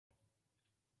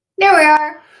There we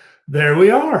are. There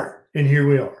we are. And here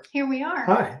we are. Here we are.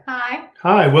 Hi. Hi.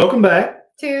 Hi. Welcome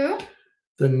back To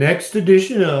the next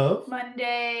edition of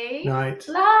Monday Night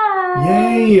Live.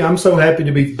 Yay. I'm so happy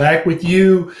to be back with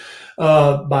you.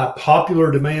 By popular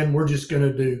demand, we're just going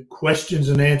to do questions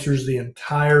and answers the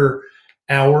entire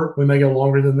hour. We may go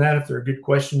longer than that if they're good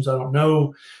questions. I don't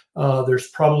know. There's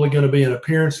probably going to be an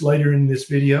appearance later in this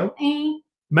video.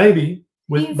 Maybe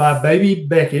by Baby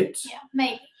Beckett. Yeah,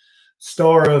 maybe.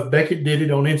 Star of Beckett Did It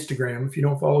on Instagram. If you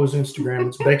don't follow his Instagram,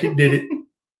 it's Beckett Did It,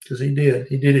 because he did.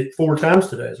 He did it 4 times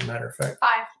today, as a matter of fact. 5.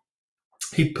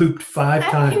 He pooped 5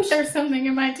 times. I think there's something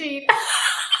in my teeth.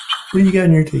 What do you got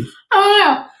in your teeth? I don't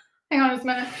know. Hang on just a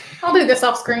minute. I'll do this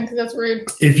off screen because that's rude.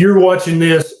 If you're watching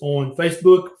this on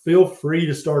Facebook, feel free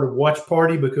to start a watch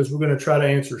party, because we're going to try to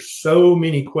answer so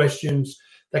many questions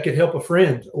that could help a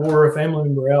friend or a family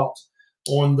member out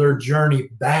on their journey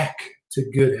back to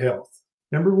good health.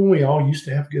 Remember when we all used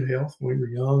to have good health when we were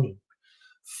young and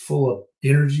full of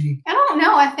energy? I don't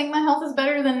know. I think my health is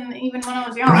better than even when I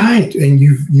was young. Right. And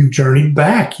you've journeyed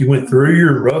back. You went through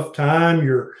your rough time.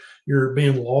 You're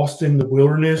being lost in the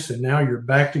wilderness, and now you're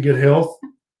back to good health.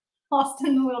 Lost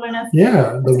in the wilderness.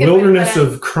 Yeah, the wilderness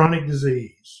of chronic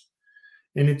disease.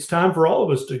 And it's time for all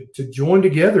of us to join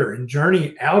together and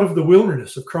journey out of the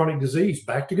wilderness of chronic disease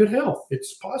back to good health.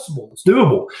 It's possible. It's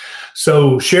doable.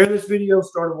 So share this video,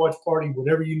 start a watch party,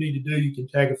 whatever you need to do. You can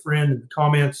tag a friend in the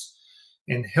comments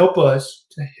and help us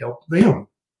to help them,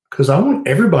 because I want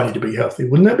everybody to be healthy.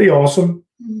 Wouldn't that be awesome?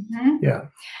 Mm-hmm. Yeah.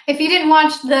 If you didn't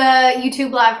watch the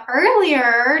YouTube live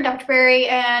earlier, Dr. Barry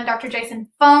and Dr. Jason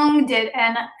Fung did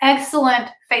an excellent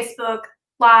Facebook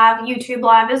Live, YouTube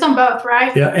Live. It's on both,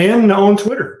 right? Yeah, and on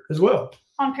Twitter as well.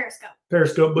 On Periscope.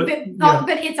 Periscope, but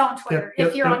it's on Twitter,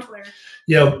 if you're on Twitter.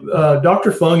 Yeah,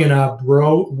 Dr. Fung and I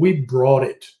brought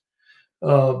it.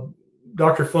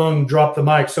 Dr. Fung dropped the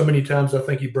mic so many times, I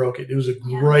think he broke it. It was a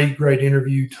great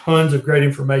interview. Tons of great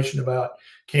information about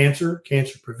cancer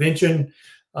prevention,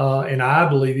 and I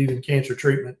believe even cancer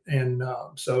treatment. And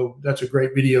so that's a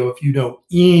great video. If you know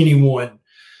anyone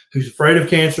who's afraid of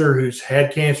cancer, who's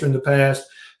had cancer in the past,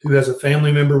 who has a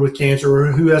family member with cancer,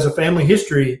 or who has a family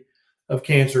history of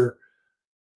cancer,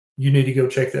 you need to go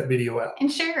check that video out.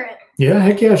 And share it. Yeah,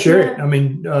 heck yeah, share it. I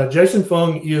mean, Jason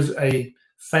Fung is a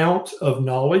fount of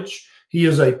knowledge. He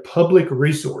is a public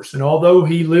resource. And although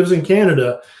he lives in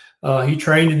Canada, he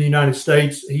trained in the United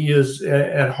States. He is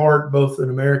at heart both an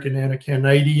American and a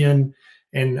Canadian.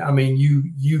 And I mean,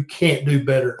 you can't do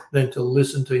better than to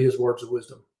listen to his words of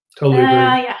wisdom. Totally agree.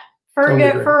 Yeah, for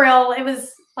real. It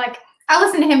was like, I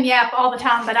listen to him yap all the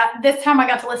time, but this time I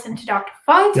got to listen to Dr.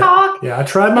 Fung talk. Yeah, I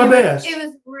tried my best. It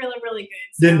was really, really good.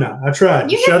 So. Didn't I? I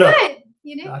tried. You Shut up. Good.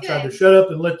 You did good. I tried to shut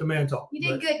up and let the man talk. You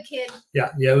did good, kid.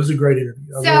 Yeah, it was a great interview.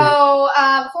 So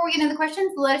before we get into the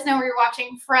questions, let us know where you're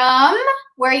watching from,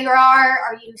 where you are.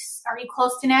 Are you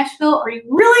close to Nashville? Are you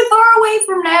really far away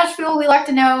from Nashville? We like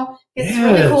to know. It's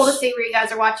really cool to see where you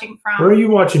guys are watching from. Where are you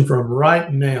watching from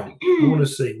right now? I want to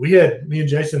see. Me and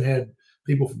Jason had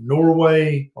people from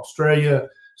Norway, Australia,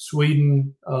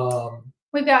 Sweden,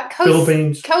 we've got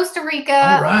Philippines, Costa Rica,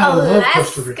 right,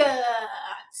 Alaska,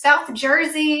 South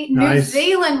Jersey, New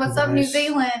Zealand. What's up, New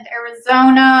Zealand?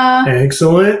 Arizona.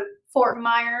 Excellent. Fort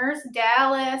Myers,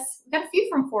 Dallas. We've got a few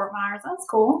from Fort Myers. That's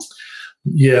cool.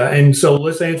 Yeah, and so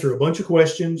let's answer a bunch of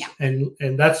questions, and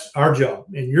that's our job.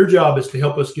 And your job is to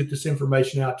help us get this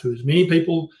information out to as many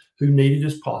people who need it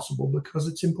as possible, because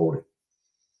it's important.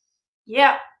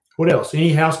 Yeah. What else?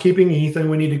 Any housekeeping? Anything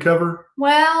we need to cover?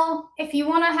 Well, if you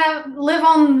want to live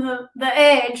on the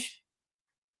edge,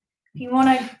 if you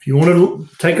want to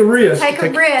take a risk,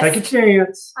 take a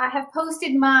chance. I have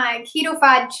posted my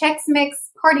keto-fied Chex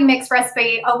Mix party mix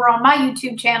recipe over on my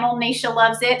YouTube channel. Neisha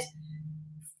loves it.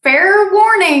 Fair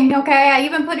warning, okay? I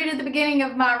even put it at the beginning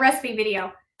of my recipe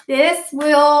video. This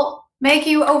will make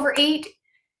you overeat.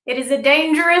 It is a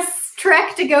dangerous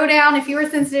trek to go down if you are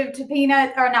sensitive to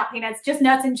peanuts, or not peanuts, just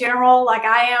nuts in general, like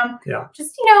I am. Yeah.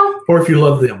 Just, Or if you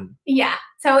love them. Yeah.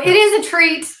 So it is a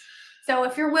treat. So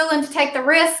if you're willing to take the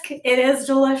risk, it is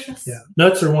delicious. Yeah.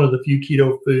 Nuts are one of the few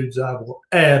keto foods I will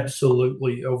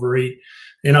absolutely overeat.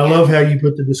 And I love how you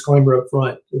put the disclaimer up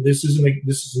front. This is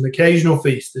an occasional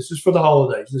feast. This is for the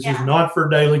holidays. This is not for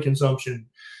daily consumption.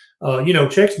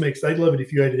 Chex Mix, they'd love it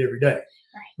if you ate it every day.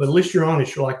 Right. But at least you're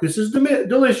honest. You're like, this is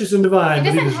delicious and divine,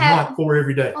 but it is not for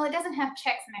every day. Well, it doesn't have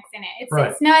Chex Mix in it.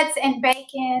 It's nuts and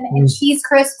bacon and cheese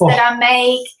crisps that I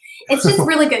make. It's just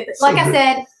really good. Like I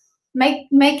said,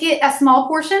 make it a small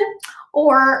portion,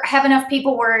 or have enough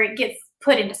people where it gets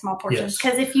put into small portions.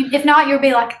 Because if not, you'll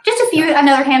be like, just a few,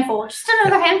 another handful, just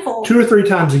another handful. 2 or 3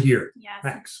 times a year,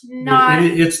 max.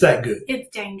 It's that good. It's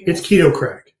dangerous. It's keto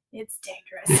crack. It's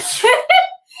dangerous.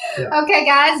 Okay,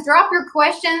 guys, drop your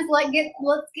questions. Let's get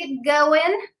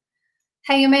going.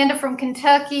 Hey, Amanda from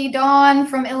Kentucky, Dawn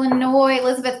from Illinois,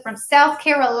 Elizabeth from South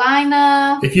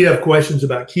Carolina. If you have questions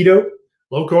about keto,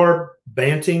 low carb,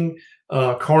 banting,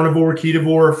 carnivore,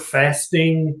 ketovore,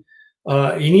 fasting,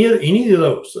 any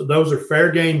of those are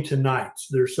fair game tonight.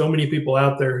 There's so many people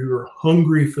out there who are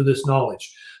hungry for this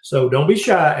knowledge. So don't be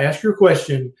shy. Ask your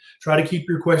question. Try to keep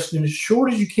your question as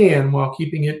short as you can while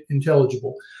keeping it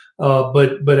intelligible.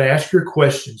 But ask your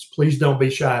questions. Please don't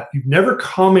be shy. If you've never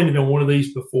commented on one of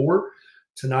these before,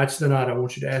 tonight's the night. I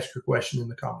want you to ask your question in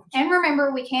the comments. And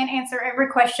remember, we can't answer every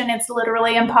question. It's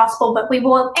literally impossible, but we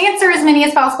will answer as many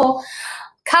as possible.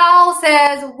 Kyle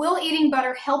says, will eating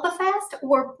butter help a fast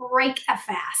or break a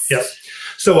fast? Yes.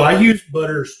 So I use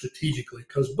butter strategically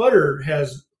because butter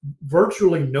has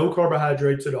virtually no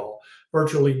carbohydrates at all,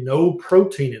 virtually no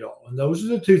protein at all. And those are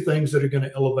the 2 things that are going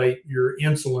to elevate your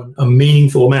insulin a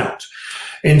meaningful amount.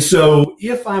 And so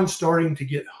if I'm starting to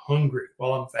get hungry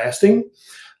while I'm fasting,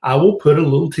 I will put a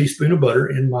little teaspoon of butter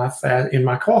in my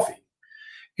coffee.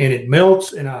 And it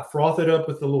melts, and I froth it up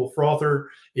with a little frother.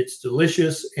 It's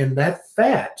delicious, and that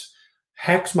fat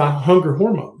hacks my hunger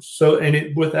hormones. So, and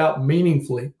it without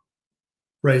meaningfully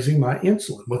raising my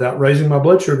insulin, without raising my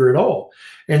blood sugar at all.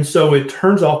 And so it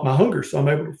turns off my hunger, so I'm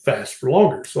able to fast for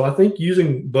longer. So I think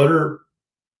using butter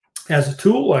as a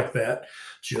tool like that,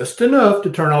 just enough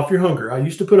to turn off your hunger. I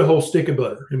used to put a whole stick of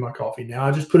butter in my coffee. Now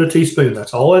I just put a teaspoon.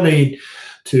 That's all I need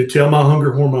to tell my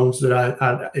hunger hormones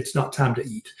that it's not time to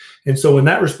eat. And so in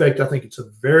that respect, I think it's a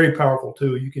very powerful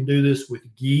tool. You can do this with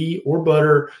ghee or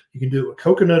butter. You can do it with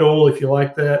coconut oil if you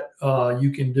like that. You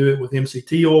can do it with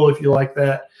MCT oil if you like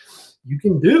that. You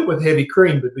can do it with heavy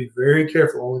cream, but be very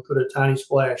careful. Only put a tiny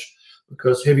splash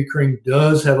because heavy cream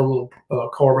does have a little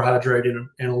carbohydrate and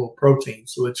a little protein.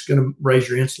 So it's going to raise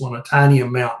your insulin a tiny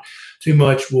amount. Too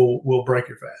much will break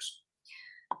your fast.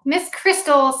 Miss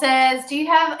Crystal says, do you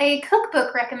have a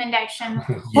cookbook recommendation?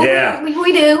 Yeah. Well,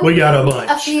 we do. We got a bunch.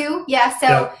 A few. Yeah.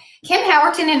 So Kim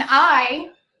Howerton and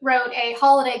I wrote a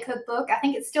holiday cookbook. I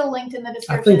think it's still linked in the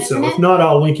description. I think so. If not,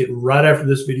 I'll link it right after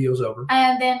this video is over.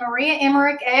 And then Maria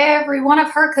Emmerich, every one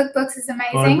of her cookbooks is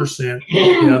amazing. 100%.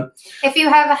 Yeah. If you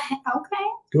have okay.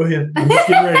 Go ahead. I'm just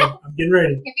getting ready. I'm getting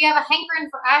ready. If you have a hankering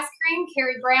for ice cream,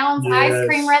 Carrie Brown's ice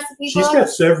cream recipe book. She's got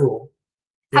several.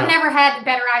 Yeah. I've never had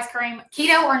better ice cream,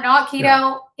 keto or not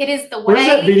keto. It is the way. Where's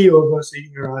that video of us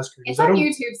eating our ice cream? It's on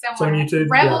YouTube somewhere. It's on YouTube.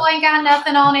 Rebel ain't got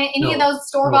nothing on it. Any of those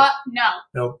store bought?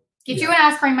 No. Get you an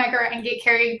ice cream maker and get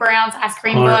Carrie Brown's ice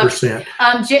cream 100%. Book.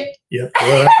 Yep.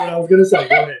 Well, that's what I was going to say.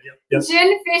 Go ahead. Yep.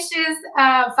 Jen Fish's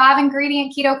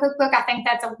 5-ingredient keto cookbook. I think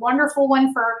that's a wonderful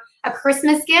one for a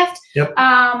Christmas gift. Yep.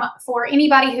 For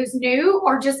anybody who's new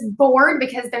or just bored,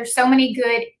 because there's so many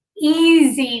good,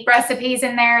 easy recipes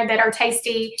in there that are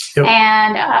tasty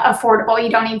and affordable. You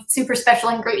don't need super special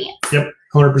ingredients. Yep.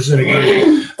 100%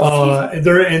 agree.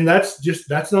 And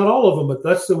that's not all of them, but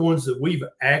that's the ones that we've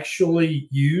actually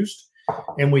used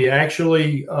and we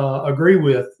actually agree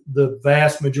with the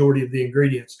vast majority of the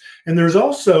ingredients. And there's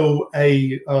also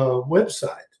a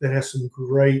website that has some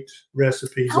great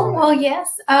recipes on it. Well,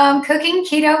 yes.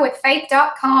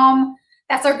 CookingKetoWithFaith.com.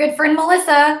 That's our good friend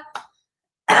Melissa.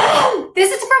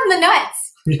 This is from the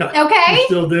nuts. Yeah. Okay. You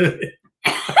still do it.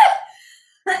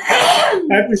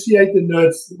 After she ate the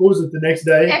nuts, what was it, the next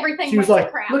day? Everything she was like,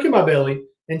 look at my belly.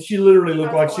 And she literally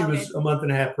looked like she was a month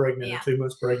and a half pregnant or 2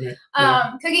 months pregnant.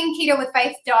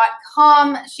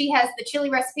 CookingKetoWithFaith.com. She has the chili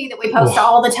recipe that we post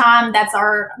all the time. That's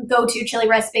our go-to chili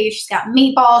recipe. She's got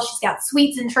meatballs. She's got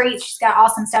sweets and treats. She's got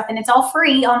awesome stuff. And it's all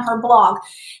free on her blog.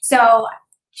 So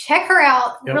check her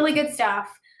out. Really good stuff.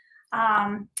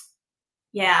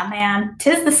 Yeah, man.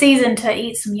 'Tis the season to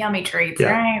eat some yummy treats,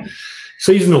 right?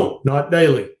 Seasonal, not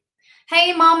daily.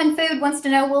 Hey, Mom and Food wants to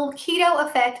know, will keto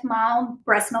affect my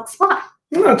breast milk supply?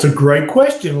 Well, that's a great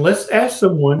question. Let's ask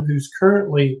someone who's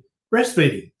currently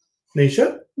breastfeeding.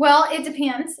 Neisha? Well, it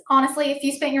depends. Honestly, if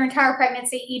you spent your entire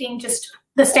pregnancy eating just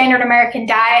the standard American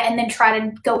diet and then try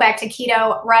to go back to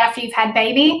keto right after you've had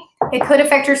baby, it could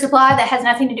affect your supply. That has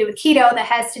nothing to do with keto. That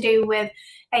has to do with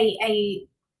a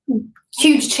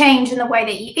huge change in the way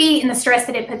that you eat and the stress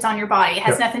that it puts on your body. It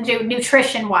has nothing to do with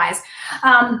nutrition-wise.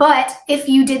 But if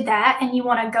you did that and you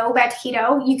want to go back to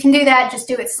keto, you can do that. Just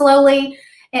do it slowly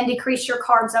and decrease your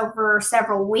carbs over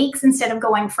several weeks instead of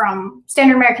going from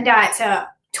standard American diet to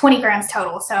 20 grams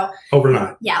total. So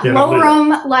overnight. Yeah, lower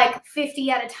them like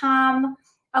 50 at a time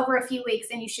over a few weeks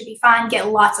and you should be fine. Get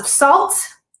lots of salt.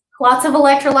 lots of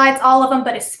electrolytes, all of them,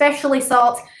 but especially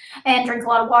salt, and drink a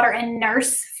lot of water and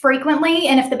nurse frequently.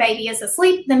 And if the baby is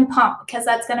asleep, then pump, because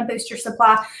that's going to boost your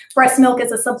supply. Breast milk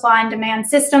is a supply and demand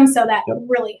system, so that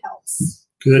really helps.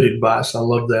 Good advice. I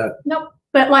love that. Nope.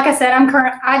 But like I said,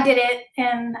 I did it,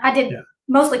 and I did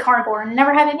mostly carnivore and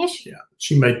never had an issue. Yeah,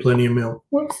 she made plenty of milk.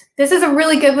 Whoops. This is a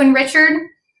really good one, Richard.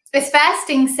 Is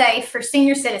fasting safe for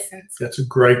senior citizens? That's a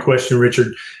great question,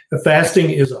 Richard.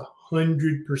 Fasting is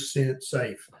 100%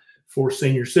 safe for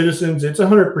senior citizens. It's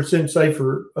 100% safe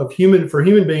for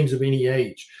human beings of any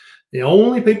age. The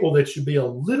only people that should be a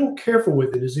little careful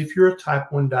with it is if you're a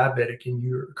type 1 diabetic and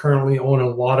you're currently on a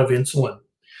lot of insulin.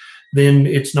 Then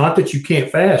it's not that you can't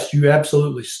fast. You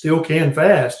absolutely still can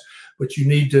fast, but you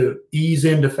need to ease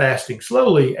into fasting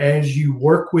slowly as you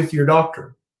work with your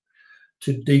doctor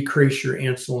to decrease your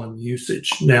insulin usage.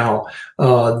 Now,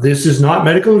 this is not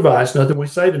medical advice. Nothing we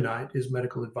say tonight is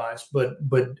medical advice, but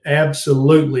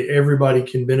absolutely everybody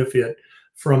can benefit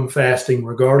from fasting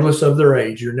regardless of their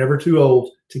age. You're never too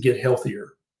old to get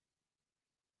healthier.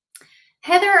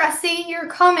 Heather, I see your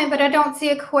comment, but I don't see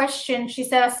a question. She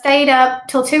said, I stayed up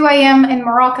till 2 a.m. in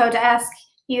Morocco to ask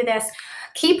you this.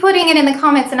 Keep putting it in the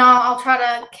comments, and I'll try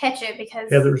to catch it,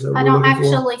 because I don't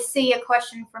actually see a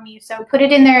question from you. So put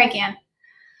it in there again.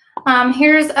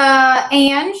 Here's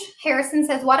Ange Harrison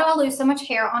says, why do I lose so much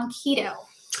hair on keto?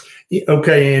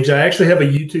 Okay, Ange, I actually have a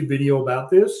YouTube video about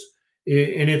this,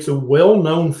 and it's a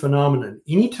well-known phenomenon.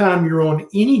 Anytime you're on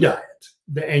any diet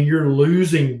and you're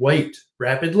losing weight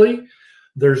rapidly,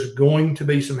 there's going to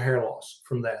be some hair loss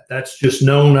from that. That's just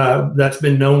known. That's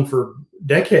been known for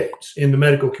decades in the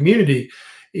medical community.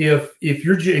 If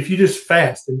you just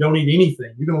fast and don't eat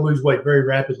anything, you're going to lose weight very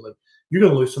rapidly. You're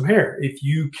going to lose some hair. If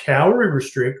you calorie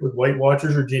restrict with Weight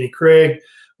Watchers or Jenny Craig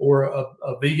or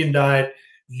a vegan diet,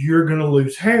 you're going to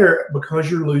lose hair because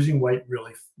you're losing weight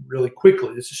really, really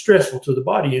quickly. This is stressful to the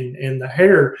body, and the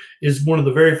hair is one of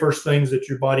the very first things that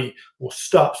your body will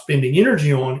stop spending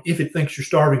energy on if it thinks you're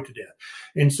starving to death.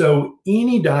 And so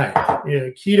any diet,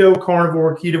 keto,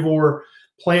 carnivore, ketovore,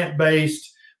 plant-based,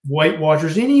 Weight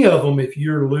Watchers, any of them, if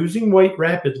you're losing weight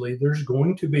rapidly, there's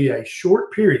going to be a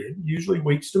short period, usually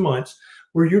weeks to months,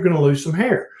 where you're going to lose some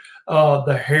hair.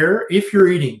 The hair, if you're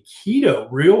eating keto,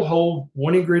 real whole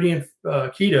one ingredient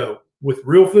keto with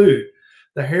real food,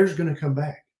 the hair's going to come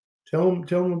back. Tell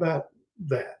them about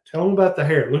that. Tell them about the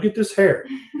hair. Look at this hair.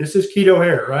 This is keto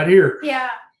hair right here. Yeah.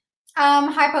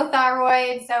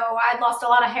 Hypothyroid. So I lost a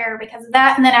lot of hair because of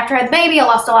that. And then after I had the baby, I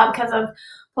lost a lot because of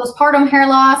postpartum hair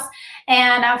loss.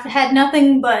 And I've had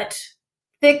nothing but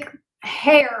thick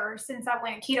hair since I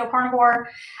went keto carnivore.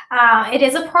 It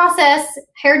is a process.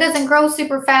 Hair doesn't grow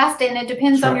super fast, and it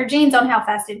depends on your genes on how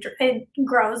fast it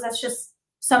grows. That's just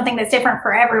something that's different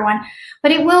for everyone.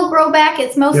 But it will grow back.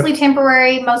 It's mostly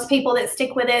temporary. Most people that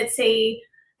stick with it see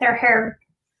their hair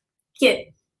get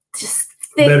just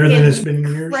thick, better than it's been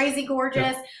in years. Crazy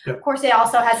gorgeous. Of course, it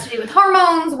also has to do with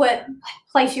hormones, what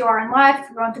place you are in life, if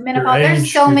you're going through menopause.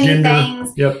 There's so many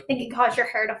things that can cause your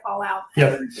hair to fall out.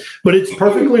 But it's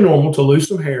perfectly normal to lose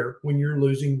some hair when you're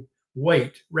losing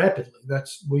weight rapidly.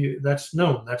 That's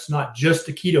known. That's not just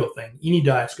a keto thing. Any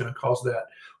diet's going to cause that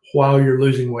while you're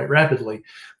losing weight rapidly.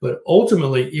 But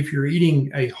ultimately, if you're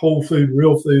eating a whole food,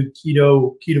 real food,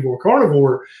 keto, ketovore,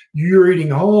 carnivore, you're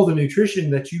eating all the nutrition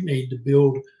that you need to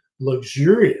build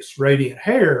luxurious, radiant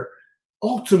hair.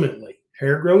 Ultimately,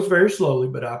 hair grows very slowly,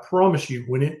 but I promise you,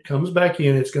 when it comes back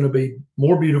in, it's going to be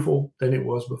more beautiful than it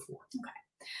was before. Okay.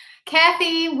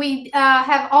 Kathy, we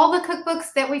have all the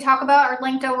cookbooks that we talk about are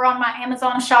linked over on my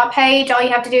Amazon shop page. All you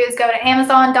have to do is go to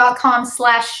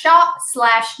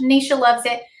amazon.com/shop/Neisha Loves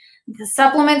It. The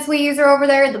supplements we use are over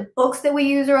there. The books that we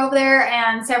use are over there,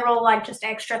 and several just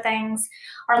extra things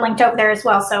are linked over there as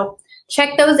well. So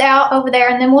check those out over there,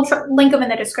 and then we'll link them in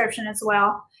the description as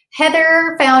well.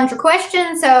 Heather found your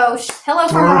question. So hello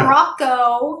from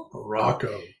Morocco.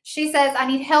 She says, I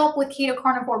need help with keto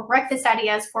carnivore breakfast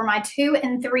ideas for my 2-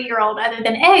 and 3-year-old other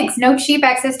than eggs. No cheap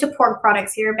access to pork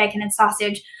products here, bacon and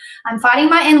sausage. I'm fighting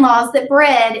my in-laws that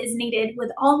bread is needed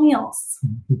with all meals.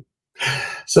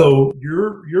 So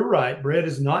you're right. Bread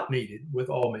is not needed with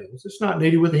all meals. It's not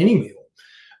needed with any meal.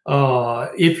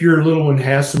 If your little one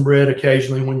has some bread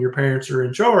occasionally when your parents are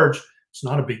in charge, it's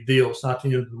not a big deal. It's not the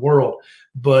end of the world.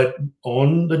 But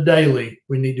on the daily,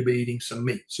 we need to be eating some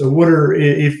meat. So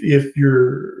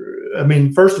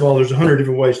first of all, there's 100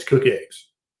 different ways to cook eggs.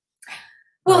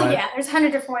 Well, right? Yeah, there's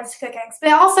 100 different ways to cook eggs.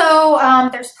 But also,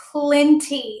 there's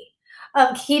plenty of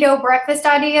keto breakfast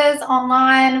ideas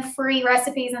online, free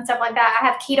recipes and stuff like that. I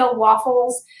have keto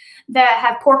waffles that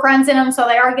have pork rinds in them, so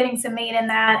they are getting some meat in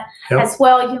that as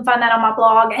well. You can find that on my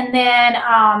blog. And then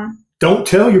Don't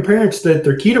tell your parents that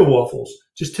they're keto waffles.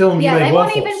 Just tell them you made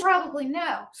waffles. They won't even probably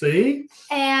know. See?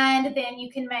 And then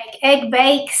you can make egg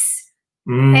bakes,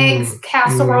 eggs,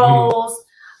 casseroles.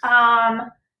 And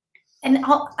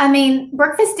I mean,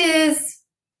 breakfast is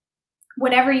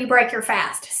whenever you break your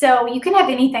fast. So you can have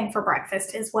anything for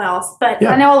breakfast as well. But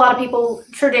I know a lot of people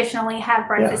traditionally have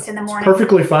breakfast in the morning. It's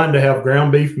perfectly fine to have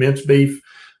ground beef, minced beef,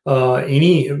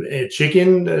 any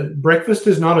chicken. Breakfast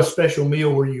is not a special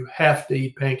meal where you have to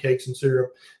eat pancakes and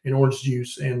syrup and orange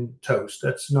juice and toast.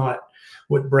 That's not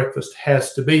what breakfast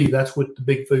has to be. That's what the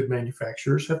big food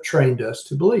manufacturers have trained us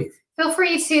to believe. Feel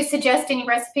free to suggest any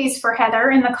recipes for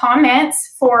Heather in the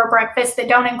comments for breakfast that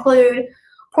don't include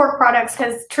pork products,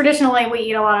 because traditionally we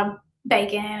eat a lot of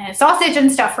bacon and sausage and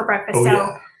stuff for breakfast.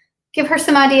 Give her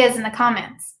some ideas in the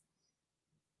comments.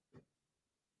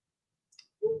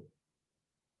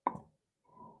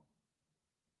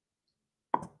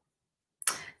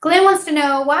 Glenn wants to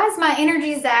know, why is my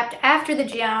energy zapped after the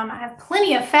gym? I have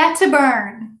plenty of fat to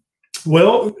burn.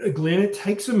 Well, Glenn, it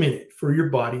takes a minute for your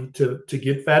body to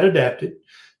get fat adapted,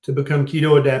 to become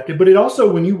keto adapted. But it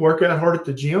also, when you work out hard at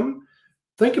the gym,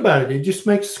 think about it. It just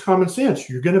makes common sense.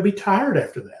 You're going to be tired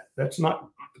after that. That's not,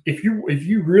 if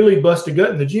you really bust a gut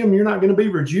in the gym, you're not going to be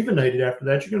rejuvenated after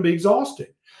that. You're going to be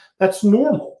exhausted. That's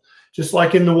normal. Just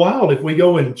like in the wild, if we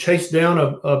go and chase down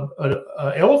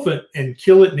a elephant and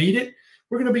kill it and eat it,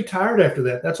 we're going to be tired after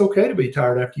that. That's okay to be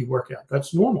tired after you work out.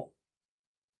 That's normal.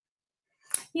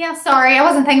 Yeah, sorry. I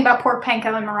wasn't thinking about pork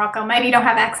panko in Morocco. Maybe you don't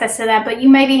have access to that, but you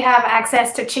maybe have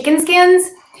access to chicken skins.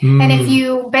 And if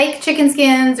you bake chicken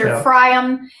skins or fry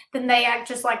them, then they act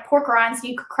just like pork rinds.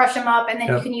 You could crush them up, and then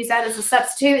you can use that as a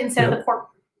substitute instead of the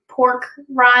pork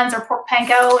rinds or pork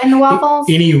panko in the waffles.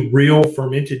 Any real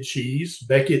fermented cheese.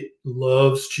 Beckett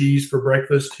loves cheese for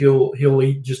breakfast. He'll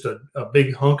eat just a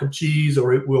big hunk of cheese,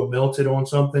 or it will melt it on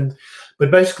something. But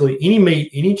basically, any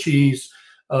meat, any cheese,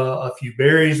 a few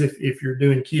berries. If you're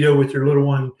doing keto with your little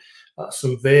one,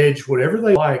 some veg, whatever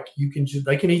they like,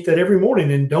 they can eat that every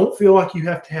morning, and don't feel like you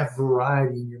have to have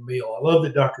variety in your meal. I love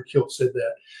that Dr. Kilt said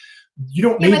that. You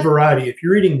don't need variety. If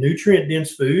you're eating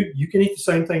nutrient-dense food, you can eat the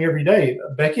same thing every day.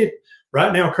 Beckett,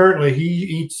 right now, currently, he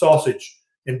eats sausage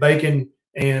and bacon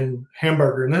and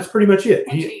hamburger, and that's pretty much it.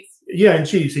 And cheese. Yeah, and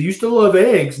cheese. He used to love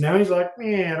eggs. Now he's like,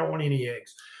 I don't want any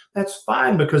eggs. That's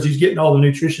fine, because he's getting all the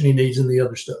nutrition he needs in the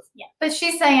other stuff. Yeah, but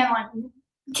she's saying, like,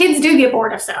 kids do get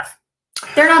bored of stuff.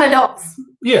 They're not adults.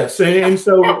 Yes, and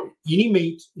so any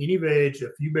meat, any veg,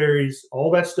 a few berries,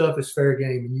 all that stuff is fair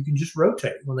game, and you can just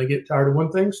rotate. When they get tired of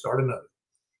one thing, start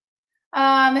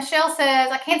another. Michelle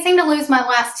says, I can't seem to lose my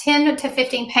last 10 to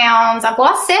 15 pounds. I've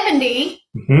lost 70.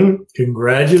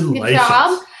 Congratulations. Good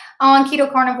job. On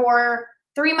Keto Carnivore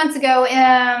 3 months ago.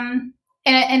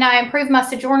 And I improved my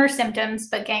Sojourner symptoms,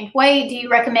 but gained weight. Do you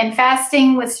recommend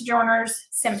fasting with Sojourner's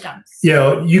symptoms?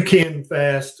 Yeah, you can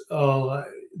fast.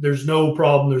 There's no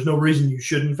problem. There's no reason you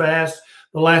shouldn't fast.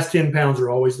 The last 10 pounds are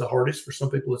always the hardest. For some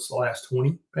people, it's the last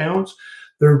 20 pounds.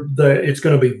 It's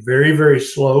going to be very, very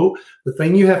slow. The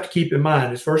thing you have to keep in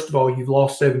mind is, first of all, you've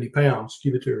lost 70 pounds.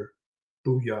 Give it to her.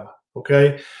 Booyah.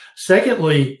 Okay.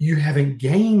 Secondly, you haven't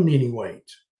gained any weight.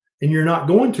 And you're not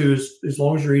going to as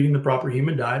long as you're eating the proper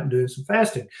human diet and doing some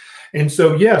fasting. And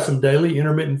so, yeah, some daily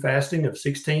intermittent fasting of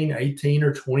 16, 18,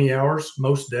 or 20 hours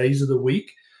most days of the week.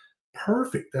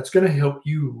 Perfect. That's going to help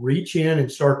you reach in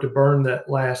and start to burn that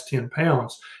last 10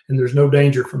 pounds. And there's no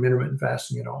danger from intermittent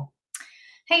fasting at all.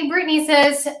 Hey, Brittany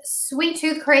says, sweet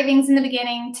tooth cravings in the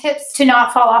beginning, tips to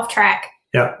not fall off track.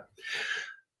 Yeah.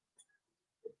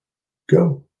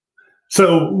 Go.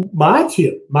 So my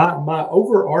tip, my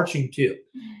overarching tip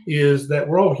is that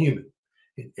we're all human.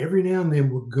 And every now and then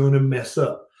we're going to mess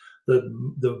up.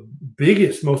 The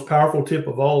biggest, most powerful tip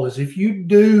of all is, if you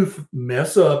do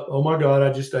mess up, oh my God,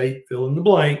 I just ate, fill in the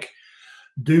blank.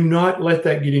 Do not let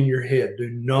that get in your head. Do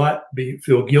not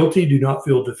feel guilty. Do not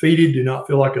feel defeated. Do not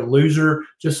feel like a loser.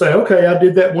 Just say, okay, I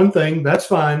did that one thing. That's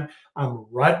fine. I'm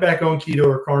right back on keto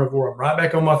or carnivore. I'm right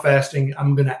back on my fasting.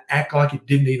 I'm going to act like it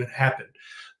didn't even happen.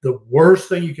 The worst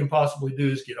thing you can possibly do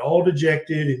is get all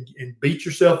dejected and beat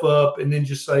yourself up, and then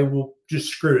just say, well, just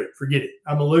screw it. Forget it.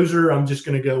 I'm a loser. I'm just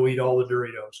going to go eat all the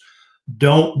Doritos.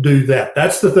 Don't do that.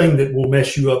 That's the thing that will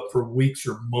mess you up for weeks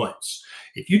or months.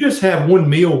 If you just have one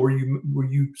meal where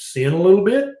you sin a little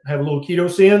bit, have a little keto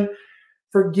sin,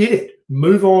 forget it.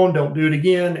 Move on. Don't do it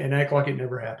again, and act like it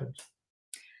never happened.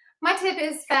 My tip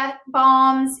is fat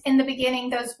bombs in the beginning.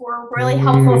 Those were really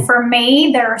helpful for me.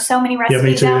 There are so many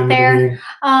recipes out there.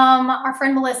 Our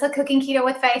friend Melissa, Cooking Keto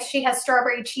with Faith, she has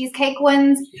strawberry cheesecake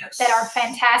ones that are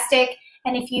fantastic.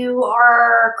 And if you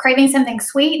are craving something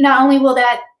sweet, not only will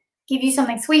that give you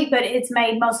something sweet, but it's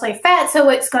made mostly of fat, so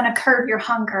it's going to curb your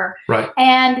hunger. Right.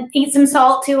 And eat some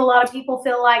salt too. A lot of people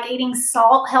feel like eating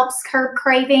salt helps curb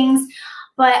cravings,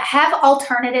 but have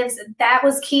alternatives. That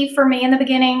was key for me in the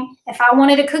beginning. If I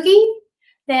wanted a cookie,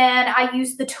 then I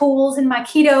used the tools in my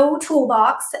keto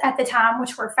toolbox at the time,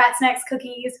 which were fat snacks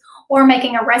cookies, or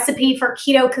making a recipe for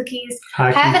keto cookies.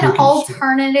 Have an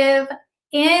alternative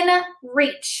in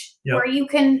reach where you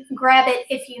can grab it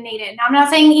if you need it. Now, I'm not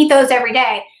saying eat those every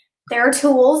day. There are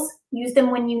tools. Use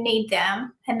them when you need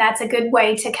them. And that's a good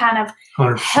way to kind of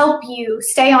 100%. help you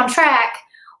stay on track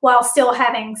while still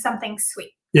having something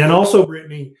sweet. Yeah, and also,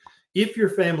 Brittany, if your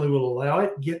family will allow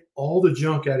it, get all the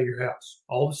junk out of your house.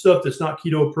 All the stuff that's not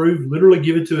keto approved, literally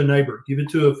give it to a neighbor, give it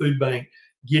to a food bank,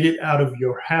 get it out of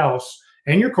your house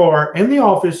and your car and the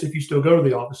office if you still go to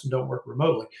the office and don't work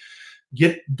remotely.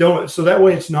 So that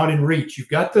way it's not in reach. You've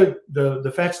got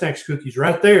the fat snacks cookies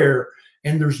right there,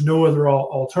 and there's no other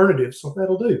alternative, so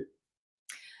that'll do.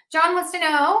 John wants to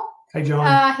know. Hey,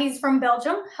 John. He's from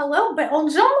Belgium. Hello,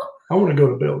 Belgium. I want to go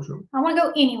to Belgium. I want to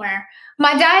go anywhere.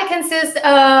 My diet consists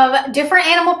of different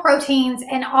animal proteins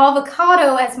and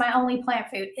avocado as my only plant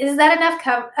food. Is that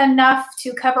enough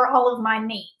to cover all of my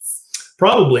needs?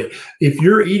 Probably. If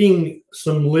you're eating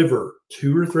some liver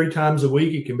 2 or 3 times a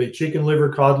week, it can be chicken liver,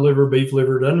 cod liver, beef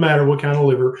liver, doesn't matter what kind of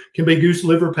liver, it can be goose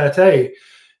liver pate.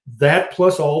 That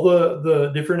plus all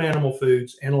the different animal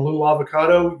foods and a little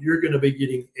avocado, you're going to be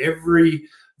getting every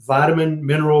vitamin,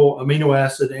 mineral, amino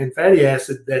acid, and fatty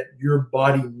acid that your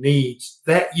body needs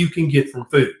that you can get from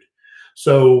food.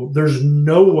 So there's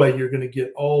no way you're going to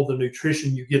get all the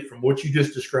nutrition you get from what you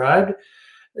just described.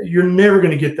 You're never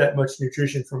going to get that much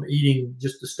nutrition from eating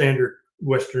just the standard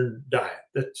Western diet.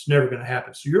 That's never going to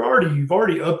happen. So you've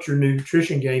already upped your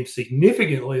nutrition game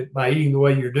significantly by eating the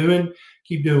way you're doing.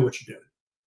 Keep doing what you're doing.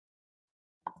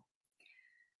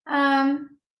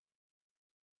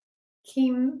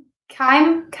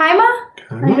 Kaima?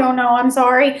 I don't know. I'm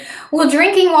sorry. Will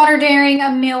drinking water during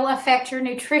a meal affect your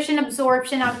nutrition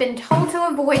absorption? I've been told to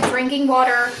avoid drinking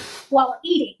water while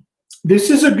eating. This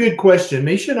is a good question.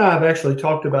 Neisha and I have actually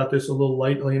talked about this a little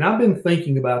lately, and I've been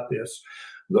thinking about this.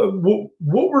 What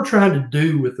we're trying to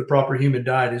do with the proper human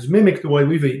diet is mimic the way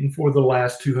we've eaten for the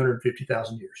last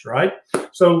 250,000 years, right?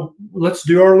 So let's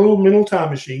do our little mental time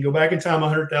machine, go back in time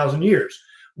 100,000 years.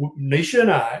 Neisha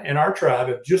and I and our tribe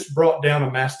have just brought down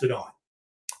a mastodon.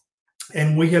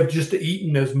 And we have just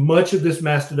eaten as much of this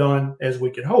mastodon as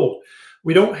we could hold.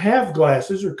 We don't have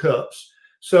glasses or cups,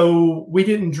 so we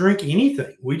didn't drink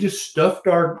anything. We just stuffed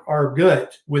our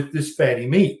gut with this fatty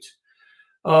meat.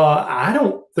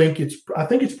 I think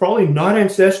it's probably not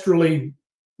ancestrally,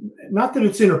 not that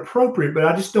it's inappropriate, but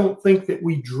I just don't think that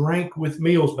we drank with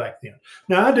meals back then.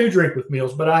 Now, I do drink with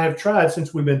meals, but I have tried,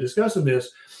 since we've been discussing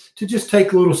this, to just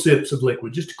take little sips of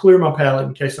liquid just to clear my palate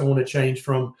in case I want to change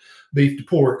from beef to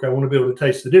pork. I want to be able to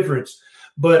taste the difference.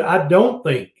 But I don't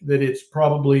think that it's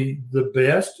probably the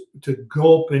best to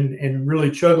gulp and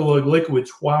really chug a load of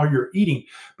liquids while you're eating,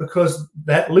 because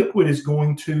that liquid is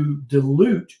going to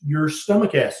dilute your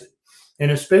stomach acid.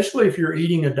 And especially if you're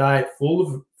eating a diet full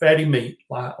of fatty meat,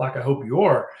 like I hope you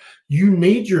are, you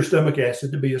need your stomach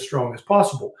acid to be as strong as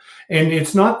possible. And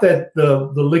it's not that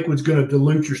the liquid's going to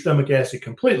dilute your stomach acid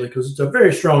completely, because it's a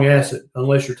very strong acid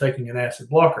unless you're taking an acid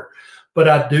blocker. But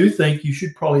I do think you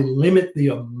should probably limit the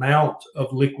amount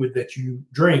of liquid that you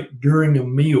drink during a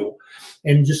meal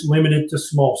and just limit it to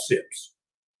small sips.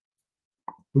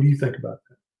 What do you think about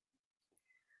that?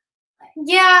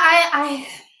 Yeah,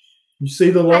 You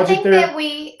see the logic there? I think that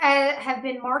we have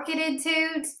been marketed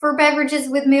to for beverages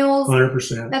with meals.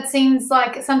 100%. That seems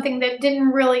like something that didn't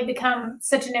really become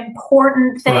such an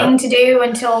important thing to do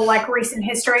until like recent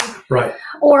history. Right.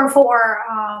 Or for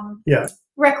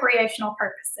recreational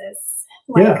purposes.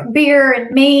 Like beer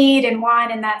and meat and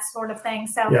wine and that sort of thing.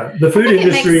 So the food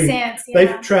industry, sense,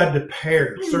 they've tried to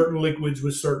pair certain liquids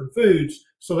with certain foods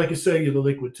so they can sell you the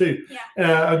liquid too.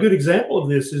 A good example of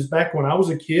this is back when I was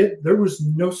a kid, there was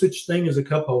no such thing as a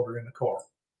cup holder in the car.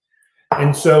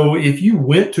 And so if you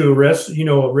went to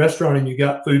a restaurant and you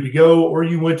got food to go, or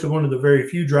you went to one of the very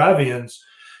few drive-ins,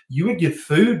 you would get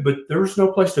food, but there was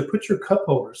no place to put your cup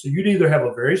holder. So you'd either have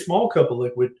a very small cup of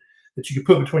liquid that you could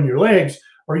put between your legs,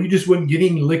 or you just wouldn't get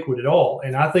any liquid at all.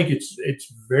 And I think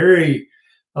it's very,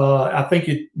 I think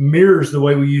it mirrors the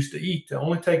way we used to eat, to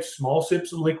only take small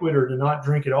sips of liquid or to not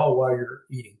drink at all while you're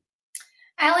eating.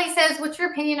 Allie says, what's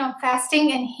your opinion on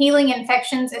fasting and healing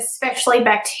infections, especially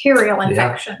bacterial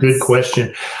infections? Good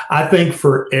question. I think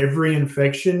for every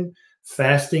infection,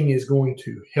 fasting is going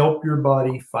to help your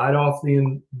body fight off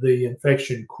the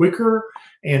infection quicker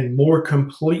and more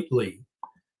completely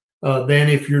than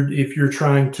if you're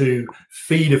trying to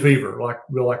feed a fever,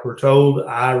 like we're told.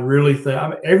 I really think, I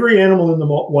mean, every animal in the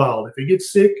wild, if it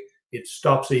gets sick, it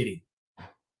stops eating.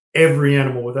 Every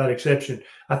animal without exception.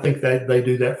 I think that they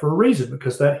do that for a reason,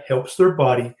 because that helps their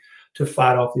body to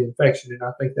fight off the infection. And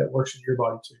I think that works in your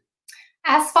body too.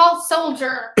 Asphalt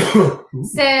Soldier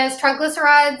says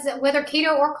triglycerides, whether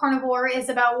keto or carnivore, is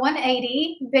about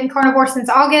 180. Been carnivore since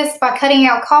August. By cutting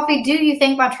out coffee, do you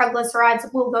think my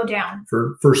triglycerides will go down?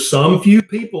 For some few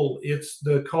people, it's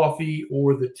the coffee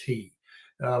or the tea.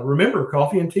 Remember,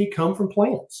 coffee and tea come from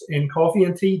plants, and coffee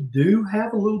and tea do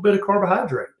have a little bit of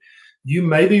carbohydrate. You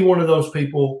may be one of those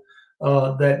people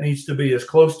that needs to be as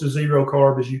close to zero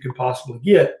carb as you can possibly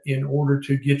get in order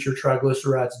to get your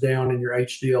triglycerides down and your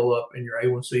HDL up and your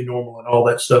A1C normal and all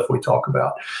that stuff we talk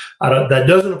about. That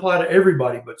doesn't apply to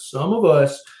everybody, but some of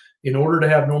us, in order to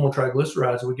have normal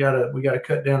triglycerides, we gotta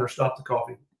cut down or stop the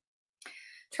coffee.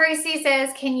 Tracy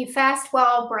says, can you fast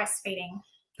while breastfeeding?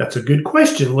 That's a good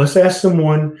question. Let's ask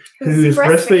someone who is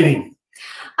breastfeeding.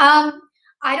 I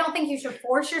don't think you should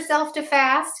force yourself to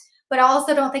fast, but I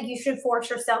also don't think you should force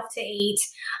yourself to eat.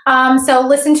 So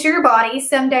listen to your body.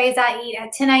 Some days I eat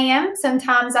at 10 a.m.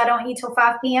 Sometimes I don't eat till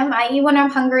 5 p.m. I eat when I'm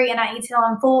hungry and I eat till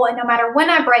I'm full. And no matter when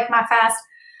I break my fast,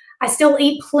 I still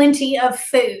eat plenty of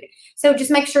food. So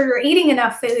just make sure you're eating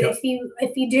enough food. Yep.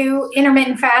 If you do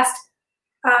intermittent fast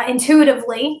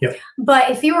intuitively, yep.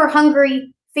 But if you are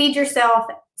hungry, feed yourself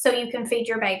so you can feed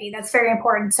your baby. That's very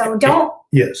important. So don't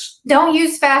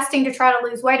use fasting to try to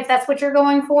lose weight. If that's what you're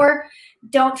going for,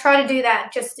 don't try to do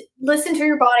that. Just listen to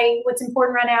your body. What's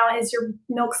important right now is your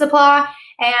milk supply,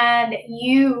 and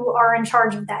you are in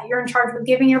charge of that. You're in charge of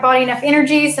giving your body enough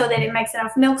energy so that it makes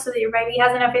enough milk so that your baby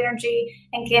has enough energy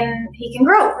and he can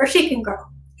grow, or she can grow.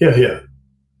 Yeah.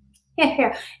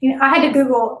 You know, I had to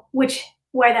Google which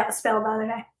way that was spelled the other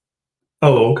day.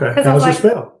 Oh, okay. How's it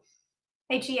spelled?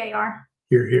 H-E-A-R.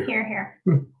 Here.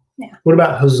 Yeah. What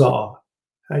about huzzah?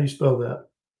 How do you spell that?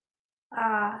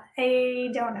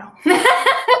 I don't know.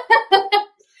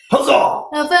 Huzzah!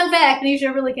 No, fun fact,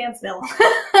 Neisha really can't spell.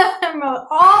 I'm an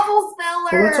awful speller.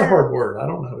 Well, that's a hard word. I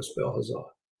don't know how to spell huzzah.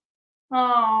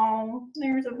 Oh,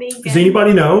 there's a vegan. Does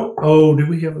anybody know? Oh, do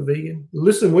we have a vegan?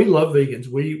 Listen, we love vegans.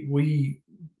 We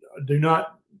do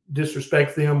not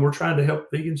disrespect them. We're trying to help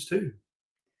vegans too.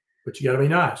 But you got to be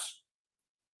nice.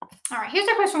 All right, here's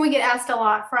a question we get asked a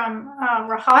lot from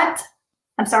Rahat.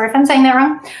 I'm sorry if I'm saying that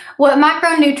wrong. What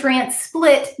micronutrient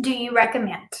split do you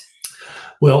recommend?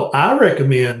 Well, I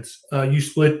recommend you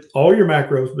split all your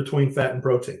macros between fat and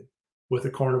protein with a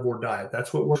carnivore diet.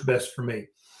 That's what works best for me.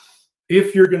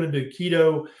 If you're going to do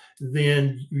keto,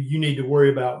 then you need to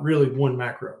worry about really one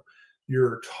macro.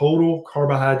 Your total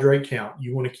carbohydrate count,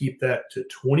 you want to keep that to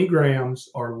 20 grams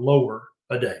or lower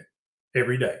a day,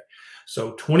 every day.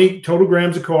 So 20 total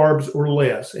grams of carbs or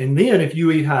less. And then if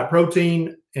you eat high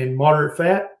protein and moderate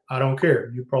fat, I don't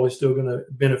care. You're probably still going to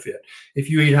benefit. If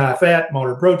you eat high fat,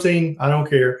 moderate protein, I don't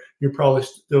care. You're probably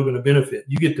still going to benefit.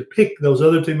 You get to pick those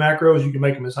other two macros. You can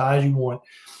make them as high as you want,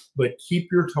 but keep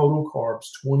your total carbs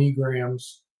 20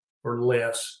 grams or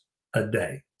less a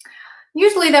day.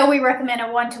 Usually, though, we recommend a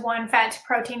 1-to-1 fat to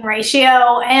protein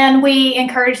ratio, and we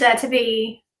encourage that to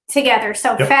be together.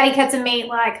 So fatty cuts of meat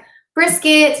like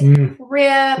brisket,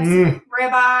 ribs,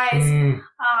 ribeyes.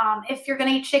 If you're going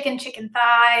to eat chicken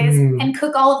thighs, and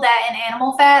cook all of that in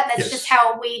animal fat. That's just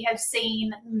how we have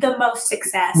seen the most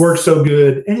success. Works so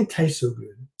good, and it tastes so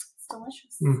good. It's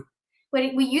delicious.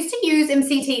 We used to use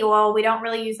MCT oil. We don't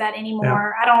really use that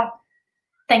anymore. I don't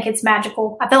think it's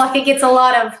magical. I feel like it gets a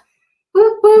lot of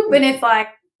boop, boop, and it's like...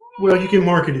 Well, you can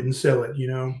market it and sell it, you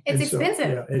know. It's expensive.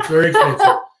 So, it's very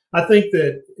expensive. I think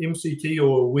that MCT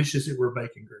oil wishes it were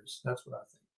bacon grease. That's what I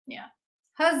think. Yeah.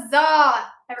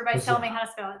 Huzzah! Everybody's telling me how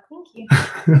to spell it. Thank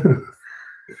you.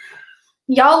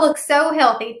 Y'all look so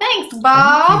healthy. Thanks,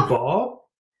 Bob. Thank you, Bob.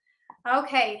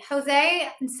 Okay. Jose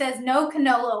says no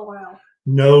canola oil.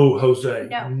 No, Jose.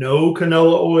 No. No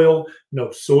canola oil, no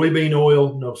soybean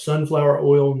oil, no sunflower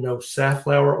oil, no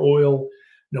safflower oil,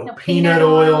 no peanut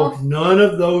oil. None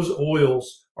of those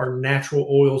oils are natural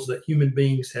oils that human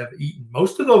beings have eaten.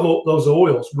 Most of those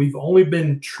oils we've only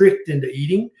been tricked into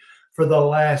eating for the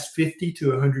last 50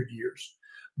 to 100 years.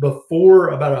 Before,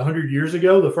 about 100 years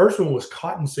ago, the first one was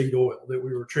cottonseed oil that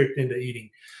we were tricked into eating,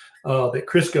 that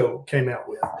Crisco came out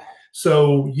with.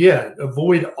 So yeah,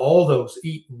 avoid all those.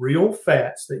 Eat real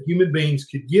fats that human beings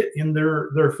could get in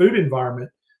their food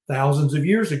environment thousands of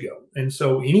years ago. And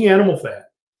so any animal fat,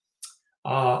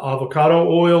 avocado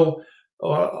oil,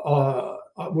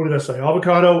 what did I say?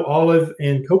 Avocado, olive,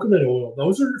 and coconut oil.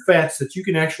 Those are fats that you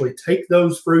can actually take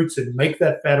those fruits and make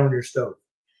that fat on your stove.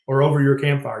 or over your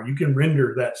campfire. You can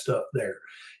render that stuff there.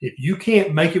 If you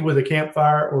can't make it with a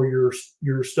campfire or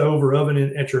your stove or oven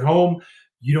at your home,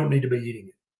 you don't need to be eating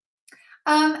it.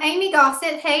 Amy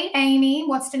Gossett, hey Amy,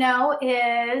 wants to know,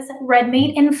 is red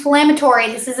meat inflammatory?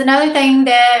 This is another thing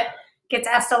that gets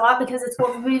asked a lot because it's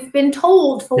what we've been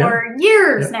told for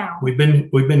years now. We've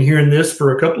been hearing this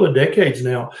for a couple of decades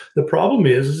now. The problem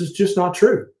is it's just not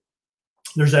true.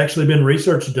 There's actually been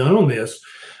research done on this.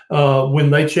 When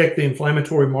they check the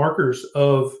inflammatory markers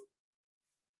of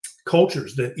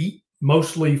cultures that eat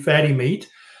mostly fatty meat,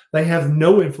 they have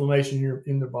no inflammation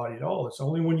in their body at all. It's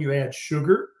only when you add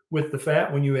sugar with the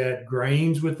fat, when you add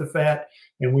grains with the fat,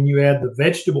 and when you add the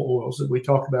vegetable oils that we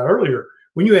talked about earlier,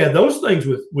 when you add those things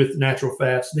with natural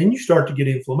fats, then you start to get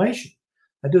inflammation.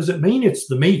 That doesn't mean it's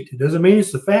the meat. It doesn't mean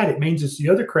it's the fat. It means it's the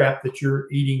other crap that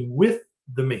you're eating with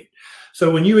the meat.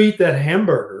 So when you eat that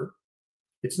hamburger,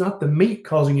 it's not the meat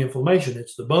causing inflammation.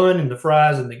 It's the bun and the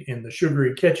fries and the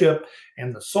sugary ketchup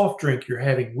and the soft drink you're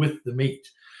having with the meat.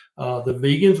 The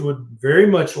vegans would very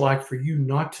much like for you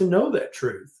not to know that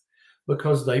truth,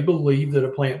 because they believe that a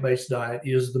plant-based diet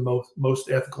is the most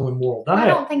ethical and moral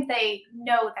diet. I don't think they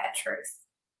know that truth.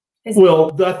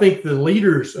 Well, I think the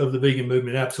leaders of the vegan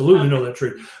movement absolutely know that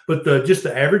truth. But just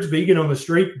the average vegan on the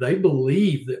street, they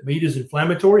believe that meat is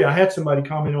inflammatory. I had somebody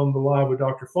comment on the live with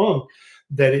Dr. Fung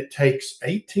that it takes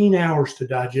 18 hours to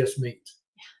digest meat.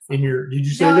 Did you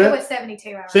say that? No, it was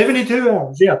 72 hours. 72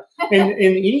 hours, yeah. And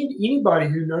anybody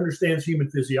who understands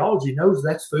human physiology knows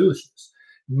that's foolishness.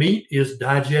 Meat is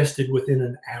digested within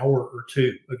an hour or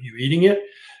two of you eating it.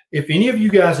 If any of you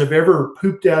guys have ever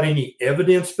pooped out any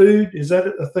evidence food, is that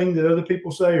a thing that other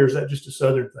people say, or is that just a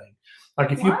Southern thing?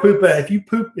 Like if you poop out,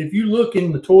 if you look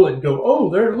in the toilet and go, oh,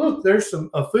 there's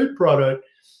a food product,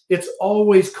 it's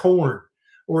always corn,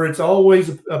 or it's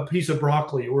always a piece of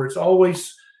broccoli, or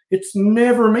it's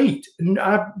never meat. And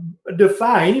I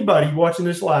defy anybody watching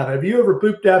this live. Have you ever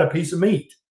pooped out a piece of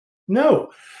meat?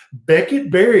 No.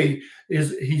 Beckett Berry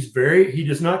he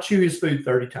does not chew his food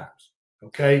 30 times.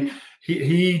 Okay.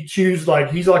 He chews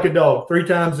he's like a dog 3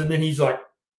 times and then he's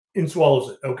and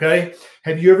swallows it. Okay.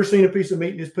 Have you ever seen a piece of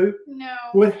meat in his poop? No.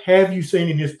 What have you seen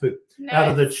in his poop? Nuts. Out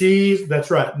of the cheese?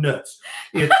 That's right. Nuts.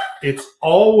 It's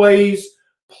always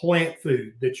plant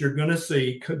food that you're going to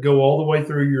see go all the way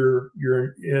through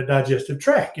your digestive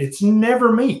tract. It's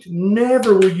never meat.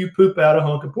 Never will you poop out a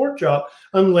hunk of pork chop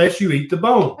unless you eat the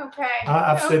bone. Okay.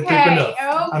 I've said poop enough. Okay.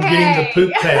 I'm getting the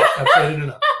poop tap. I've said it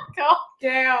enough. Calm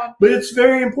down. But it's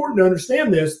very important to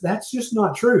understand this. That's just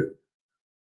not true.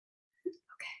 Okay.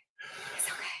 It's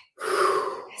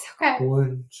okay. It's okay.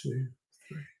 1, 2,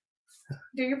 3.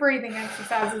 Do your breathing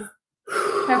exercises.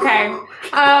 Okay.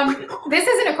 This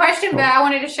isn't a question, but I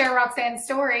wanted to share Roxanne's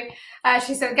story.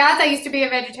 She said, guys, I used to be a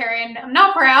vegetarian. I'm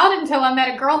not proud until I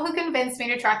met a girl who convinced me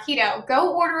to try keto.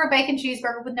 Go order a bacon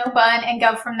cheeseburger with no bun and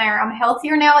go from there. I'm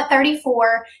healthier now at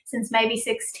 34 since maybe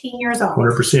 16 years old.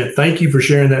 100%. Thank you for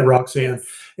sharing that, Roxanne.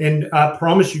 And I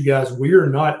promise you guys, we are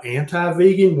not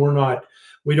anti-vegan.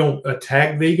 We don't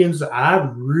attack vegans. I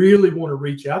really want to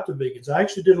reach out to vegans. I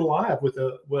actually did a live with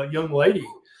a young lady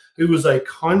who was a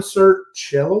concert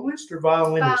celloist or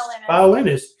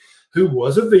violinist who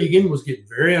was a vegan, was getting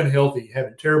very unhealthy,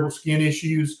 having terrible skin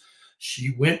issues.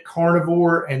 She went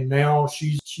carnivore, and now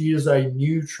she is a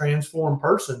new transformed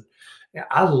person.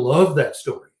 I love that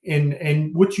story.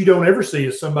 And what you don't ever see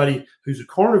is somebody who's a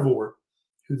carnivore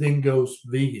who then goes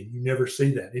vegan. You never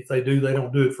see that. If they do, they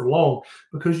don't do it for long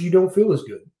because you don't feel as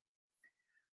good.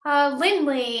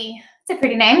 Lindley. It's a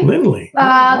pretty name. Lindley.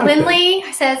 Lindley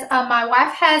says, my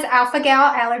wife has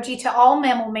alpha-gal allergy to all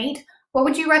mammal meat. What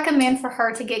would you recommend for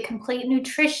her to get complete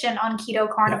nutrition on keto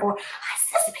carnivore?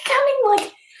 This is becoming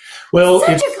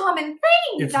such a common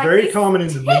thing. It's very common in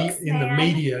the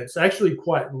media. It's actually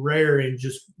quite rare in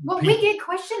just we get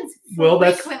questions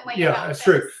frequently about that's this.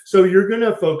 true. So you're going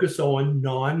to focus on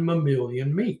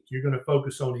non-mammalian meat. You're going to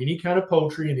focus on any kind of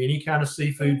poultry and any kind of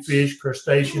seafood, fish,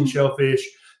 crustacean, shellfish.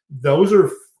 Those are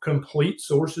complete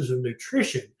sources of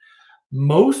nutrition.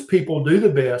 Most people do the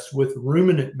best with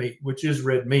ruminant meat, which is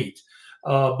red meat.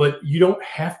 But you don't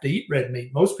have to eat red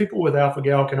meat. Most people with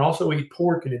alpha-gal can also eat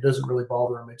pork, and it doesn't really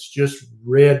bother them. It's just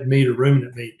red meat or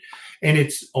ruminant meat. And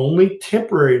it's only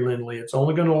temporary, Lindley. It's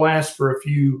only going to last for a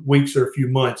few weeks or a few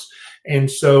months. And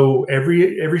so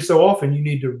every so often, you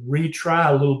need to retry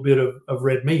a little bit of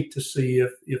red meat to see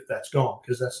if that's gone,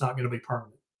 because that's not going to be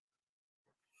permanent.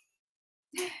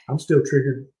 I'm still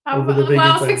triggered over the vegan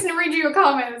I was fixing to read you a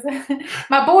comment.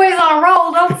 My boy's on a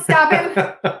roll. Don't stop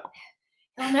him.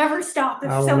 He'll never stop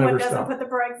if someone doesn't put the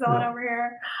brakes on over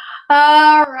here.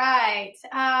 All right.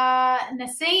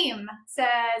 Naseem says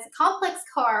complex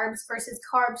carbs versus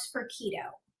carbs for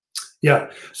keto. Yeah.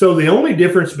 So the only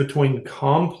difference between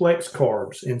complex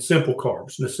carbs and simple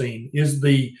carbs, Naseem, is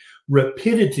the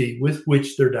rapidity with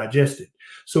which they're digested.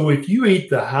 So if you eat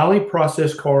the highly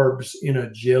processed carbs in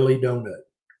a jelly donut,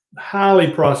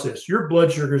 highly processed, your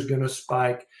blood sugar is going to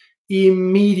spike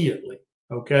immediately,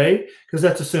 okay? Because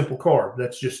that's a simple carb.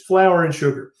 That's just flour and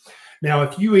sugar. Now,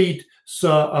 if you eat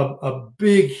a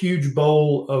big, huge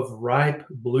bowl of ripe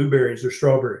blueberries or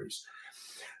strawberries,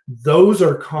 those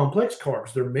are complex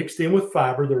carbs. They're mixed in with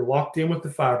fiber. They're locked in with the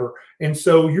fiber. And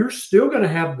so you're still going to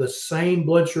have the same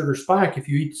blood sugar spike if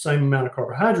you eat the same amount of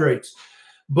carbohydrates,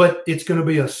 but it's going to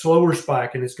be a slower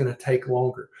spike and it's going to take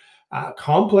longer.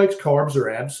 Complex carbs are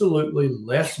absolutely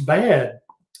less bad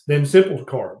than simple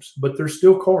carbs, but they're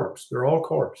still carbs. They're all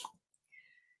carbs.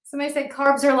 Somebody said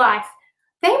carbs are life.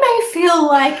 They may feel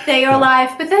like they are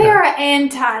life, but they are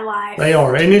anti-life. They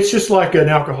are. And it's just like an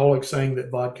alcoholic saying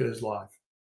that vodka is life.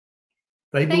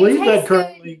 They believe that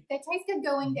currently. They taste good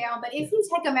going down, but if you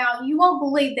take them out, you won't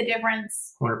believe the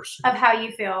difference 100%. of how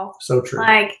you feel. So true.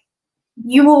 Like,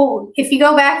 you will, if you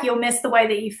go back, you'll miss the way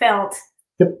that you felt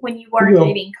when you weren't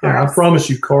eating carbs. Yeah, I promise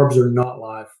you, carbs are not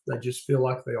life. They just feel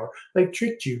like they are. They've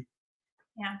tricked you.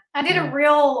 Yeah. I did a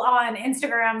reel on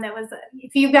Instagram that was,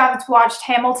 if you guys watched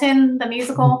Hamilton, the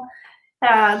musical,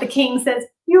 the king says,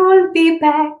 "You'll be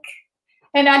back."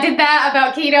 And I did that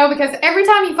about keto because every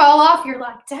time you fall off, you're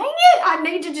like, dang it, I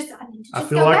need to just I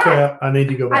feel like crap. I need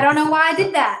to go back. I don't know why I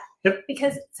did that. Yep.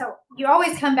 Because so you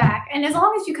always come back. And as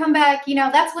long as you come back, you know,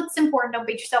 that's what's important. Don't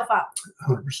beat yourself up.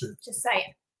 100%. Just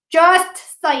saying.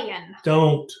 Just saying.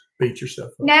 Don't beat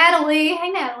yourself up. Natalie. Hey,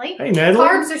 Natalie. Hey, Natalie.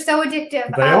 Carbs are so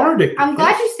addictive. They are addictive. I'm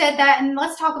glad you said that. And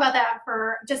let's talk about that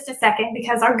for just a second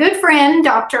because our good friend,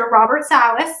 Dr. Robert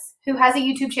Silas, who has a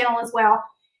YouTube channel as well,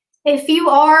 if you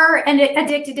are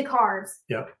addicted to carbs,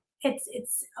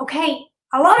 it's okay.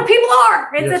 A lot of people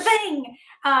are. It's a thing.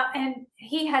 And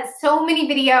he has so many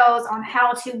videos on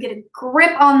how to get a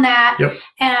grip on that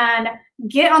and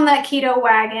get on that keto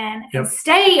wagon and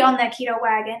stay on that keto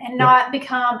wagon and not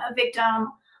become a victim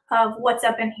of what's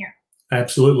up in here.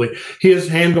 Absolutely. His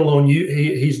handle on you,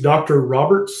 he's Dr.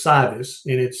 Robert Silas,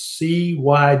 and it's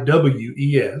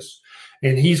CYWES,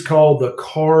 and he's called the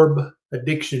Carb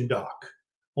Addiction Doc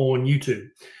on YouTube,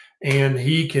 and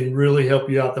he can really help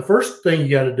you out. The first thing you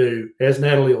got to do, as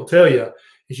Natalie will tell you,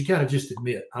 is you got to just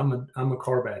admit I'm a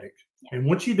carb addict. And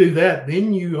once you do that,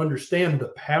 then you understand the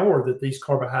power that these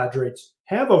carbohydrates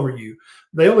have over you.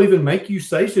 They'll even make you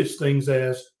say such things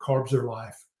as carbs are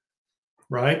life,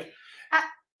 right?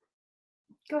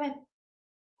 Go ahead.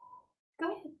 Go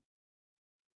ahead.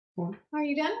 What? Are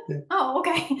you done? Yeah. Oh,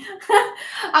 okay.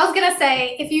 I was going to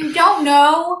say, if you don't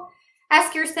know,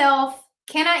 ask yourself,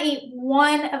 can I eat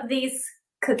one of these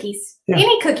cookies? Yeah.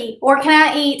 Any cookie. Or can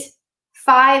I eat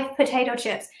 5 potato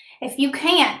chips? If you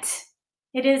can't,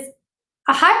 it is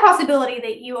a high possibility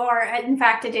that you are, in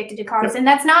fact, addicted to carbs. And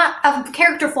that's not a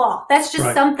character flaw. That's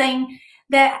just something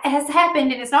that has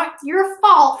happened. And it's not your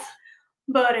fault,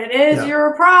 but it is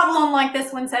your problem, like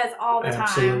this one says all the time.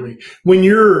 Absolutely.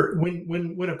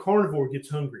 When a carnivore gets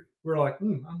hungry, we're like,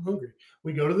 I'm hungry.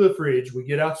 We go to the fridge, we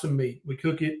get out some meat, we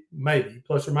cook it, maybe,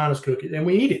 plus or minus cook it, and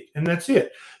we eat it. And that's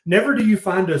it. Never do you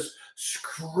find us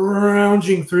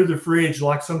scrounging through the fridge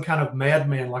like some kind of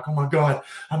madman, like, oh my God,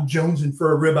 I'm jonesing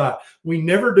for a ribeye. We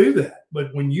never do that.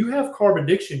 But when you have carb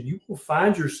addiction, you will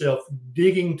find yourself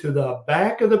digging to the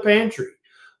back of the pantry,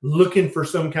 looking for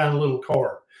some kind of little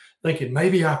carb, thinking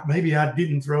maybe I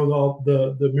didn't throw all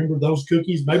the remember those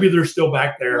cookies? Maybe they're still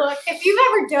back there. Look, if you've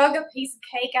ever dug a piece of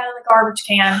cake out of the garbage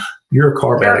can, you're a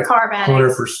carb addict.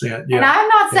 100%. Yeah. And I'm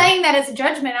not saying that as a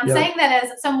judgment. I'm saying that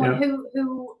as someone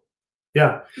who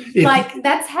like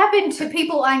that's happened to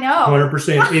people I know.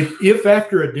 100%. If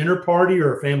after a dinner party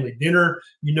or a family dinner,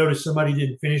 you notice somebody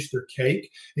didn't finish their cake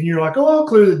and you're like, oh, I'll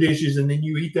clear the dishes, and then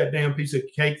you eat that damn piece of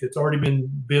cake that's already been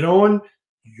bit on,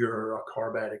 you're a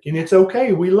carb addict. And it's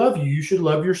okay. We love you. You should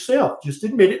love yourself. Just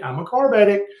admit it. I'm a carb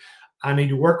addict. I need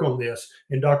to work on this.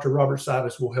 And Dr. Robert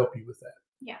Silas will help you with that.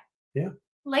 Yeah. Yeah.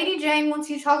 Lady Jane wants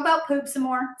you to talk about poop some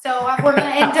more. So we're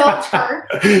going to indulge her.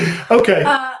 Okay.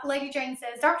 Lady Jane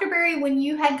says, Dr. Berry, when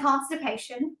you had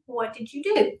constipation, what did you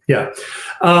do? Yeah.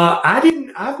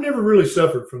 I've never really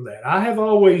suffered from that. I have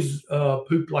always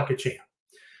pooped like a champ.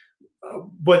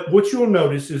 But what you'll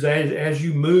notice is as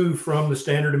you move from the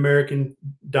standard American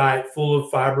diet full of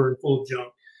fiber and full of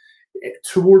junk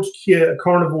towards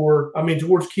carnivore,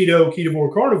 towards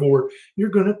ketovore carnivore, you're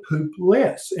going to poop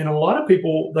less. And a lot of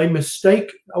people, they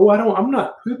mistake, I'm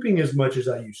not pooping as much as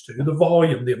I used to, the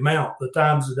volume, the amount, the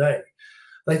times a day.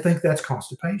 They think that's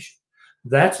constipation.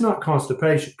 That's not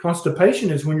constipation. Constipation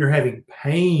is when you're having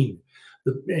pain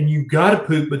and you got to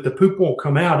poop, but the poop won't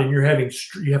come out, and you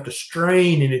have to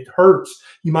strain and it hurts.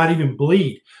 You might even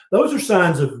bleed. Those are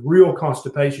signs of real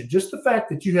constipation. Just the fact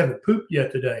that you haven't pooped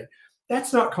yet today,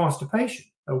 that's not constipation.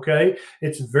 Okay.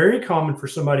 It's very common for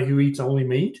somebody who eats only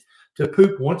meat to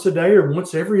poop once a day or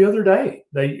once every other day.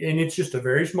 And it's just a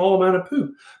very small amount of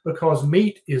poop because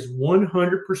meat is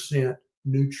 100%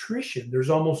 nutrition. There's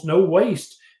almost no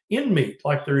waste in meat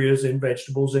like there is in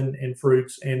vegetables and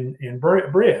fruits and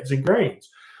breads and grains.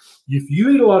 If you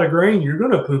eat a lot of grain, you're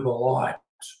going to poop a lot.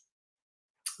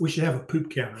 We should have a poop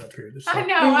counter up here. I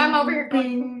know. I'm over here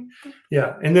going.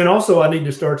 Yeah. And then also I need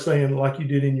to start saying, like you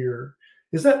did in your,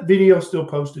 is that video still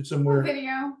posted somewhere?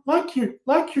 Video. Like you're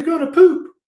going to poop.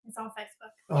 It's on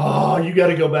Facebook. Oh, you got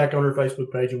to go back on her Facebook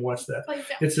page and watch that. Please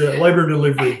don't. It's a labor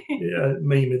delivery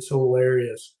meme. It's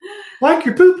hilarious. Like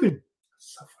you're pooping.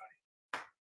 So funny.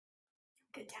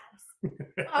 Good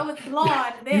times. I was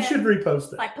blonde then. You should repost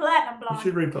that. Like platinum blonde.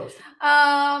 You should repost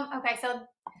it. Okay, so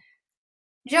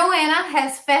Joanna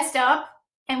has fessed up,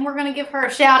 and we're going to give her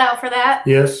a shout out for that.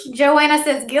 Yes. Joanna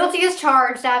says, guilty as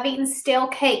charged. I've eaten stale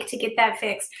cake to get that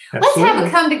fixed. Absolutely. Let's have a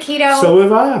come to keto. So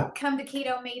have I. Come to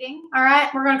keto meeting. All right.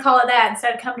 We're going to call it that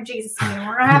instead of come to Jesus meeting.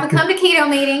 We're going to have a come to keto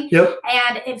meeting. Yep.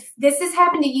 And if this has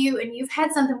happened to you and you've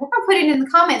had something, we're going to put it in the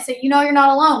comments so you know you're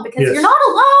not alone, because Yes. you're not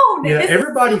alone. Yeah, This is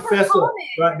everybody super fess up common.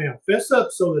 right now. Fess up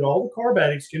so that all the carb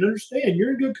addicts can understand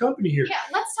you're in good company here. Yeah.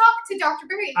 Let's talk to Dr.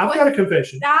 Berry. I've got a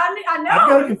confession. I know. I've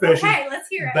got a confession. Okay, let's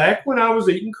hear it. Back when I was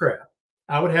eating crap,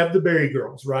 I would have the berry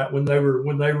girls, right? When they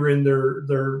were in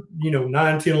their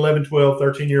 9, 10, 11, 12,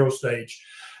 13-year-old stage.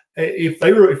 If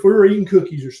we were eating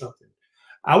cookies or something,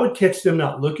 I would catch them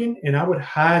not looking and I would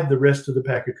hide the rest of the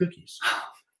pack of cookies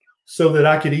so that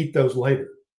I could eat those later.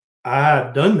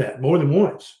 I've done that more than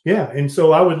once. Yeah. And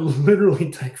so I would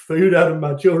literally take food out of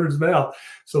my children's mouth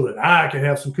so that I could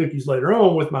have some cookies later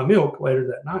on with my milk later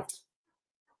that night.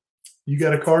 You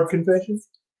got a carb confession?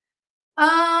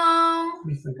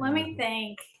 Let me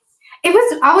think.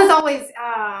 I was always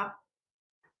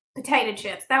potato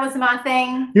chips. That was my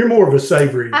thing. You're more of a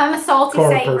savory. I'm a salty,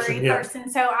 carb savory person.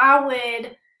 So I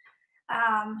would,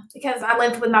 because I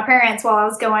lived with my parents while I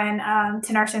was going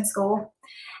to nursing school,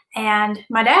 and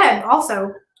my dad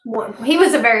also, he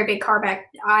was a very big carb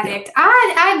addict.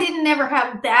 I didn't ever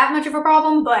have that much of a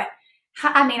problem, but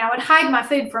I mean, I would hide my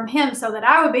food from him so that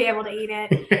I would be able to eat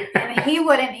it, and he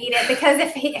wouldn't eat it, because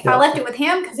if I left it with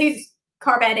him, because he's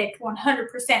carb addict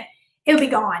 100%, it would be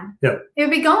gone. Yep. It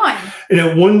would be gone.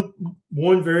 And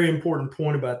one very important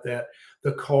point about that,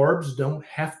 the carbs don't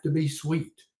have to be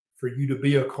sweet for you to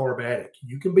be a carb addict.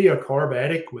 You can be a carb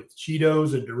addict with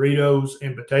Cheetos and Doritos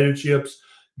and potato chips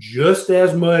just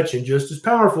as much and just as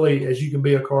powerfully as you can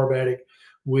be a carb addict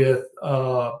with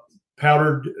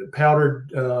powdered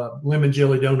lemon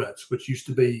jelly donuts, which used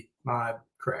to be my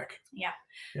crack. Yeah.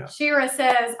 Yeah. Shira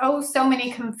says, "Oh, so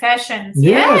many confessions."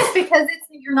 Yes, because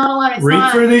you're not alone. It's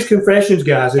read through these confessions,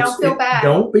 guys. Don't feel bad.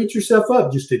 Don't beat yourself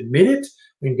up. Just admit it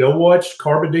and go watch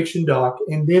Carb Addiction Doc,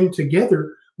 and then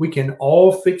together we can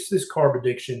all fix this carb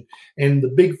addiction. And the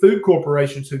big food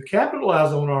corporations who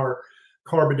capitalize on our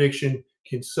carb addiction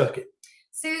can suck it.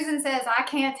 Susan says, "I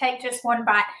can't take just one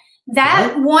bite."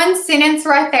 That one sentence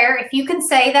right there, if you can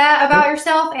say that about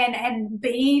yourself and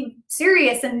be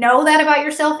serious and know that about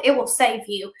yourself, it will save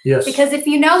you. Yes. Because if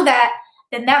you know that,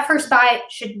 then that first bite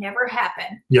should never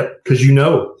happen. Yep. Because you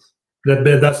know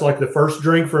that's like the first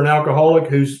drink for an alcoholic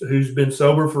who's been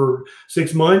sober for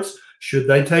 6 months. Should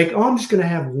they take, I'm just going to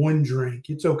have one drink.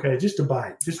 It's okay. Just a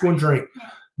bite. Just one drink. Yeah.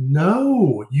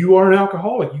 No, you are an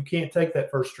alcoholic. You can't take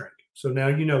that first drink. So now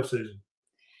you know, Susan.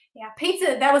 Yeah,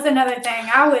 pizza, that was another thing.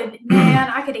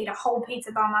 I could eat a whole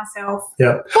pizza by myself.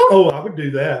 Yeah. Oh, I would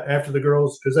do that after the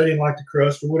girls, because they didn't like the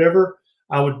crust or whatever.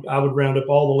 I would round up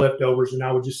all the leftovers and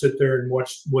I would just sit there and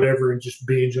watch whatever and just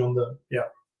binge on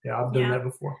I've done that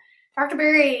before. Dr.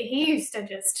 Berry, he used to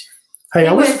just. Hey,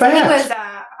 I was fat. He was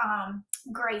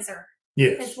a grazer.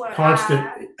 Yes.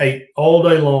 Constant, ate all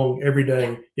day long, every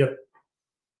day. Yeah. Yep.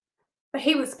 But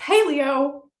he was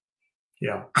paleo.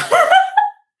 Yeah.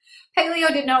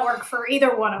 Paleo did not work for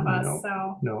either one of us.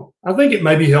 No. I think it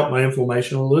maybe helped my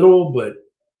inflammation a little, but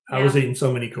I was eating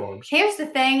so many carbs. Here's the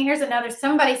thing. Here's another.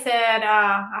 Somebody said,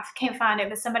 I can't find it,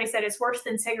 but somebody said it's worse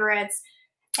than cigarettes,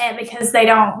 and because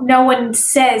no one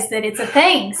says that it's a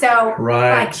thing. So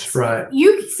right.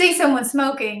 You see someone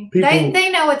smoking, they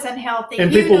know it's unhealthy.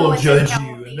 And people will judge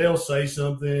you, and they'll say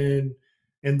something,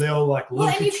 and they'll look at you.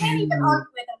 And you can't even argue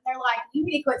with them. They're like, you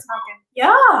need to quit smoking.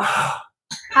 Yeah.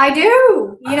 I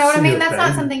do. You know what I mean? That's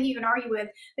not something you can argue with.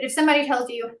 But if somebody tells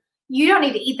you, you don't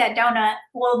need to eat that donut.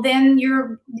 Well, then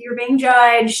you're being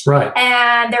judged, right?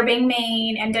 And they're being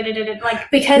mean, and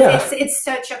like, because it's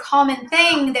such a common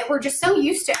thing that we're just so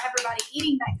used to everybody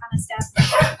eating that kind of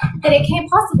stuff that it can't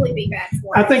possibly be bad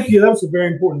for us. I think that was a very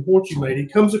important point you made.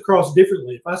 It comes across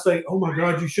differently. If I say, "Oh my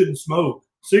God, you shouldn't smoke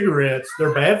cigarettes;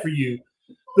 they're bad for you,"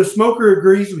 the smoker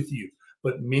agrees with you.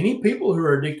 But many people who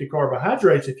are addicted to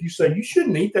carbohydrates, if you say you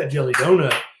shouldn't eat that jelly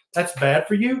donut, that's bad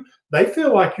for you, they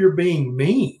feel like you're being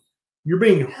mean. You're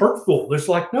being hurtful. It's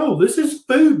like, no, this is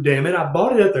food, damn it. I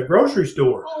bought it at the grocery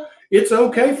store. It's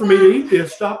okay for me to eat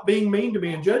this. Stop being mean to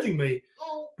me and judging me.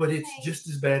 But it's just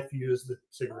as bad for you as the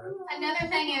cigarette. Another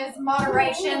thing is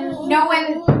moderation. No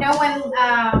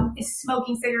one is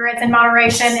smoking cigarettes in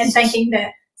moderation and thinking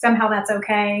that somehow that's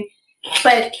okay.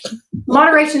 But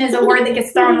moderation is a word that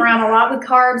gets thrown around a lot with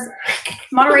carbs.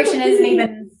 Moderation isn't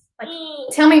even, like,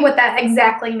 tell me what that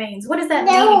exactly means. What does that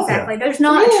mean exactly? There's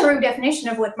not a true definition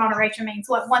of what moderation means.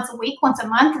 What, once a week, once a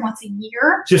month, once a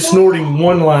year? Just snorting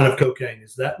one line of cocaine.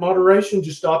 Is that moderation?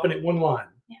 Just stopping at one line?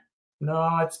 Yeah.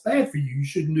 No, it's bad for you. You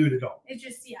shouldn't do it at all. It's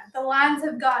just, the lines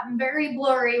have gotten very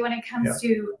blurry when it comes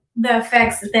to the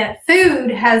effects that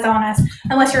food has on us.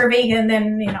 Unless you're a vegan,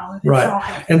 then, it's all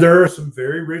healthy. And there are some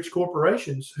very rich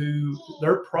corporations who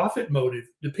their profit motive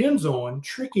depends on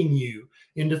tricking you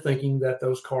into thinking that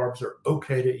those carbs are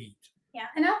okay to eat. Yeah,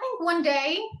 and I think one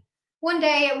day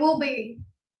it will be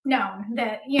known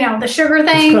that, the sugar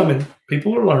thing. It's coming.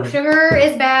 People are learning. Sugar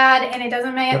is bad, and it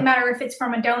doesn't matter if it's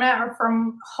from a donut or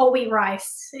from whole wheat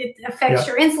rice. It affects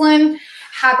your insulin.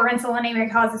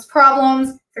 Hyperinsulinemia causes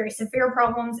problems, very severe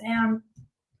problems, and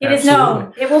it is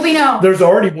known. It will be known. There's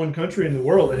already one country in the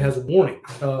world that has a warning.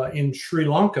 In Sri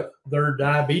Lanka, their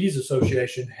diabetes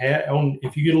association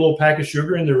if you get a little pack of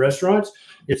sugar in their restaurants,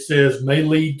 it says may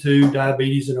lead to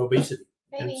diabetes and obesity.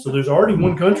 And so there's already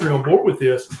one country on board with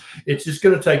this. It's just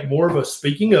going to take more of us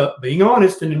speaking up, being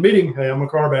honest, and admitting, hey, I'm a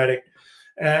carb addict.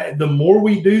 The more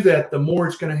we do that, the more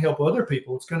it's going to help other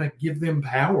people. It's going to give them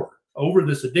power over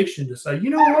this addiction to say, you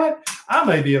know what? I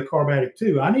may be a carb addict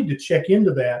too. I need to check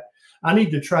into that. I need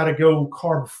to try to go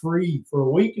carb free for a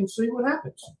week and see what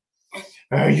happens.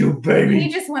 Hey, you baby.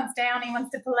 He just wants down. He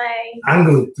wants to play. I'm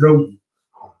going to throw you.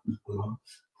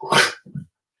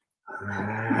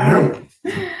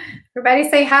 Everybody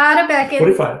say hi to Beckett. What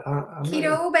if I'm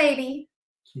Keto baby.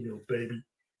 Keto baby.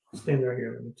 Stand right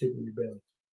here and tickle your belly.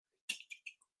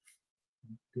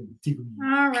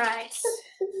 All right.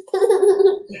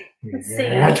 Let's see.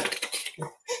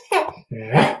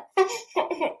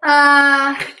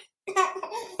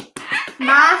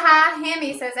 My High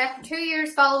Hemi says, after 2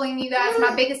 years following you guys,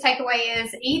 my biggest takeaway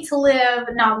is eat to live,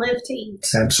 not live to eat.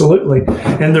 Absolutely.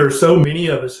 And there are so many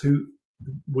of us who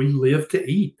we live to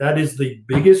eat. That is the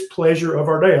biggest pleasure of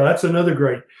our day. That's another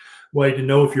great way to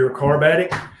know if you're a carb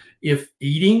addict. If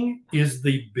eating is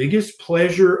the biggest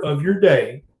pleasure of your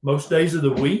day, most days of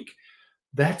the week,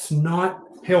 that's not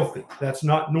healthy. That's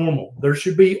not normal. There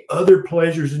should be other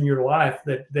pleasures in your life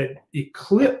that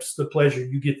eclipse the pleasure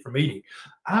you get from eating.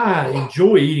 I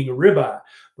enjoy eating a ribeye,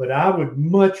 but I would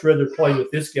much rather play with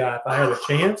this guy if I had a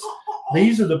chance.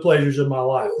 These are the pleasures of my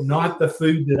life, not the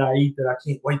food that I eat that I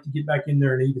can't wait to get back in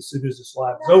there and eat as soon as this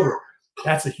life is over.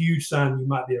 That's a huge sign you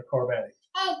might be a carb addict.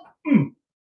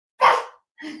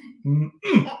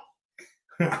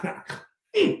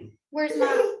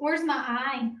 Where's my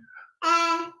eye?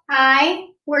 Eye?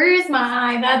 Where is my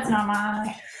eye? That's not my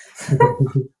eye.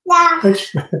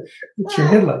 It's your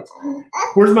headlights.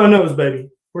 Where's my nose, baby?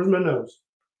 Where's my nose?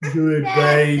 Good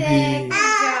baby. Good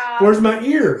job. Where's my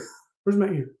ear? Where's my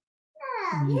ear?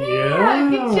 Yeah.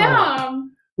 Good job.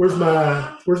 Where's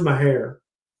my hair?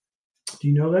 Do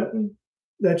you know that one?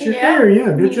 That's your hair.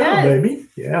 Yeah. Good job, baby.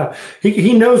 Yeah.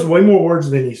 He knows way more words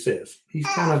than he says. He's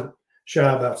kind of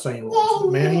shy about saying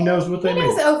words. Man, he knows what they mean. He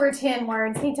knows over 10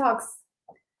 words. He talks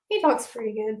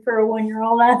pretty good for a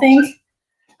 1-year-old, I think.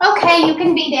 Okay, you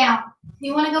can be down.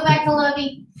 You want to go back to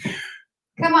Lovey?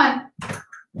 Come on.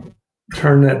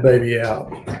 Turn that baby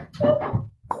out.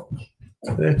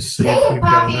 Let's see if we've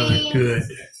got another good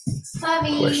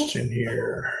question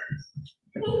here.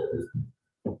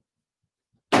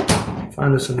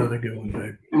 Find us another good one,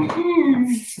 babe.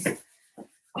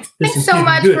 Thanks so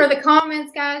much for the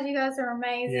comments, guys. You guys are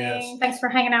amazing. Yes. Thanks for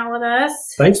hanging out with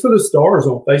us. Thanks for the stars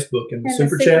on Facebook and the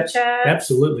super chats.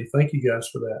 Absolutely. Thank you guys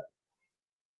for that.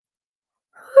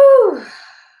 Whew.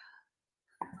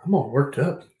 I'm all worked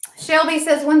up. Shelby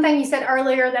says, one thing you said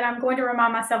earlier that I'm going to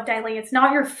remind myself daily, it's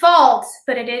not your fault,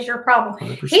 but it is your problem.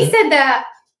 100%. He said that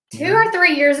 2 or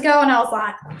 3 years ago, and I was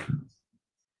like,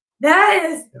 that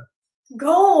is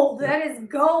gold. That is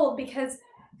gold, because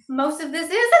most of this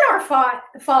isn't our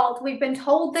fault. We've been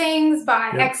told things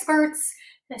by experts,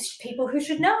 people who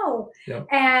should know.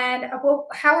 And well,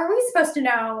 how are we supposed to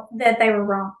know that they were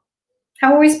wrong?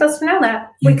 How are we supposed to know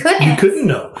that? We couldn't. You couldn't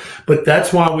know. But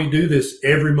that's why we do this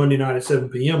every Monday night at 7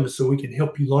 p.m. so we can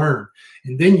help you learn.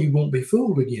 And then you won't be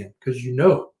fooled again because you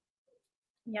know.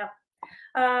 Yep.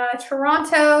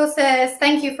 Toronto says,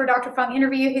 thank you for Dr. Fung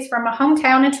interview. He's from a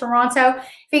hometown in Toronto. If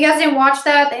you guys didn't watch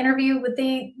that, the interview with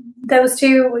those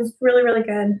two was really, really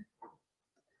good.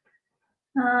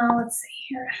 Let's see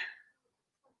here.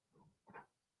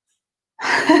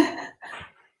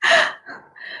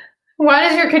 Why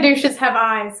does your caduceus have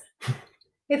eyes?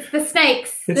 It's the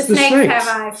snakes. It's the snakes have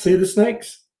eyes. See the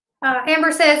snakes?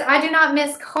 Amber says, I do not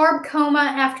miss carb coma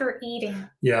after eating.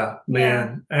 Yeah,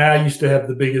 man. Yeah. I used to have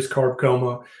the biggest carb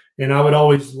coma, and I would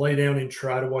always lay down and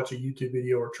try to watch a YouTube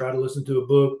video or try to listen to a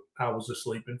book. I was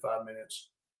asleep in 5 minutes.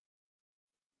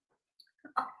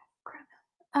 Oh, crap.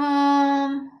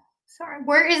 Sorry.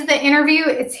 Where is the interview?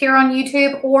 It's here on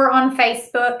YouTube or on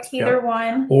Facebook, either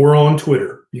one. Or on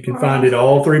Twitter. You can find it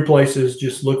all 3 places.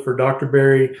 Just look for Dr.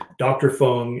 Barry, Dr.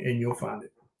 Fung, and you'll find it.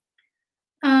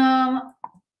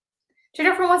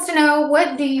 Jennifer wants to know,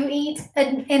 what do you eat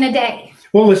in a day?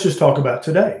 Well, let's just talk about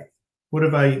today. What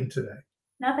have I eaten today?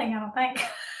 Nothing, I don't think.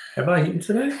 Have I eaten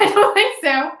today? I don't think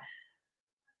so.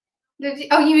 Did you?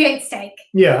 Oh, you ate steak.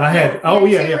 Yeah, I had. Oh,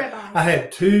 yeah. Ribeyes. I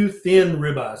had 2 thin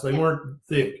ribeyes. They weren't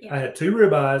thick. I had 2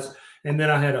 ribeyes, and then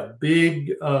I had a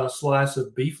big slice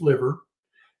of beef liver,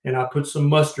 and I put some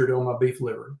mustard on my beef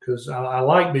liver because I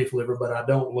like beef liver, but I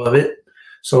don't love it.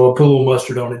 So I put a little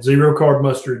mustard on it, 0 carb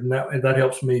mustard, and that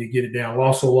helps me to get it down.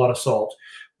 Also a lot of salt.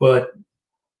 But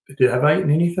have I eaten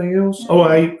anything else? Oh,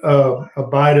 I ate a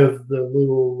bite of the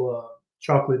little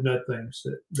chocolate nut things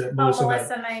that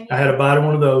Melissa made. I had a bite of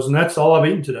one of those, and that's all I've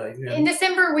eaten today. Yeah. In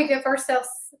December, we give ourselves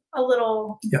a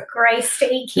little grace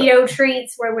to eat keto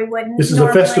treats where we wouldn't. This is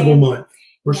a festival month.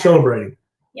 We're celebrating.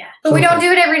 Yeah, but we don't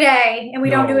do it every day, and we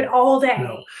don't do it all day.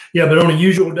 No. Yeah, but on a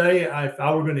usual day, if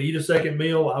I were going to eat a second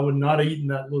meal, I would not have eaten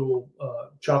that little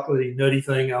chocolatey, nutty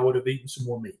thing. I would have eaten some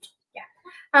more meat.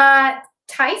 Yeah.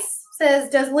 Tice says,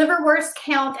 does liverwurst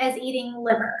count as eating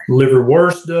liver?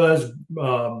 Liverwurst does.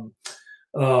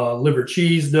 Liver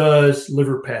cheese does.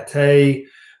 Liver pate.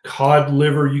 Cod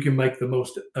liver. You can make the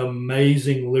most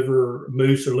amazing liver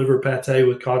mousse or liver pate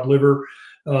with cod liver.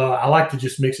 I like to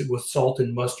just mix it with salt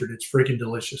and mustard. It's freaking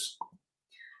delicious.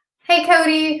 Hey,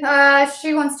 Cody.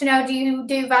 She wants to know, do you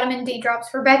do vitamin D drops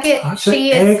for Beckett? That's an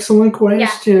excellent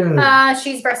question. Yeah.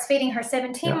 She's breastfeeding her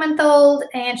 17-month-old,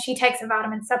 and she takes a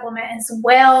vitamin supplement as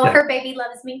well. Her baby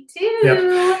loves me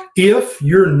too. If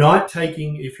you're not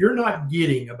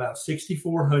getting about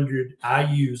 6,400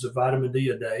 IUs of vitamin D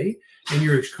a day, and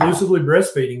you're exclusively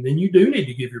breastfeeding, then you do need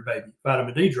to give your baby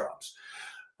vitamin D drops.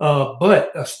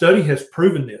 But a study has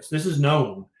proven this. This is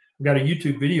known. I've got a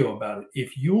YouTube video about it.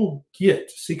 If you'll get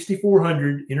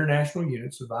 6,400 international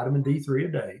units of vitamin D3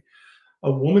 a day,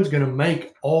 a woman's going to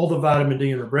make all the vitamin D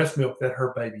in her breast milk that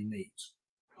her baby needs.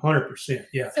 100%.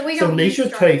 Yeah. So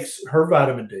Neisha takes her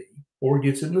vitamin D, or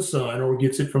gets it in the sun, or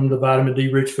gets it from the vitamin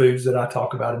D rich foods that I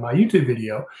talk about in my YouTube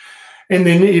video. And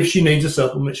then if she needs a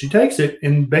supplement, she takes it,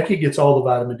 and Becky gets all the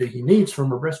vitamin D he needs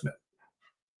from her breast milk.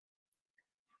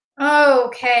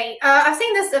 Okay. I've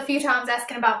seen this a few times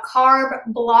asking about carb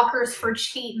blockers for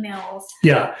cheat meals.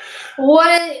 Yeah. I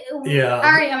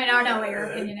know what your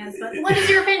opinion is, but what is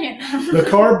your opinion? The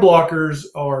carb blockers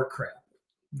are crap.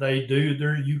 They do.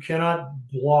 You cannot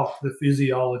block the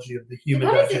physiology of the human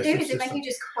digestive system. What does it do? Does it make you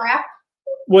just crap?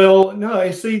 Well, no.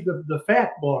 You see, the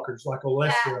fat blockers like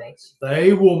Electrolytes,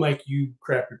 they will make you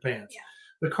crap your pants. Yeah.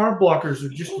 The carb blockers are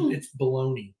just, it's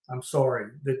baloney. I'm sorry.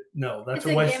 That's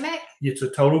a waste. Gimmick? It's a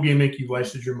total gimmick. You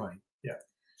wasted your money. Yeah.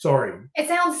 Sorry. It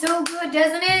sounds so good,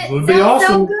 doesn't it? Would be awesome.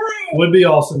 So good. Would be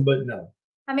awesome, but no.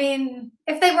 I mean,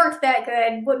 if they worked that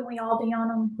good, wouldn't we all be on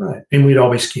them? Right. And we'd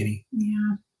all be skinny.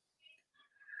 Yeah.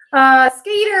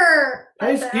 Skeeter.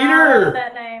 Hey, Skeeter.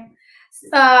 That name.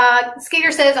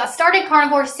 Skeeter says, I started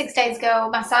carnivore 6 days ago.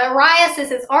 My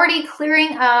psoriasis is already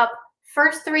clearing up.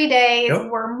 First 3 days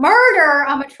were murder.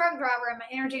 I'm a truck driver, and my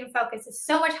energy and focus is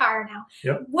so much higher now.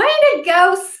 Way to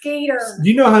go, Skeeter. Do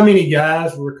you know how many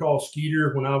guys were called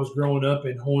Skeeter when I was growing up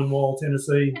in Hohenwald,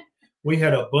 Tennessee? We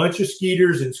had a bunch of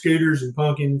Skeeters and Scooters and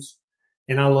Pumpkins,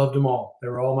 and I loved them all. They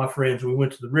were all my friends. We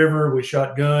went to the river. We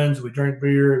shot guns. We drank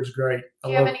beer. It was great.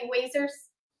 Do you have any Weezers?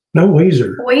 No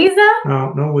Weezer. Weezer?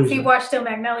 No Weezer. If you watch Still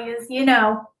Magnolias, you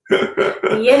know.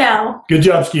 You know. Good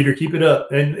job, Skeeter. Keep it up.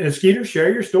 And Skeeter,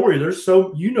 share your story. There's I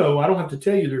don't have to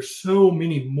tell you, there's so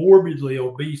many morbidly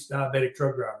obese diabetic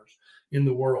truck drivers in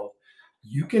the world.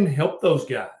 You can help those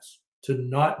guys. to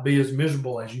not be as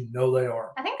miserable as you know they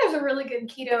are. I think there's a really good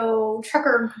keto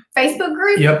trucker Facebook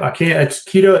group. Yep, I can't. It's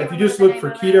keto. If you just look for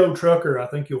keto trucker, I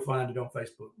think you'll find it on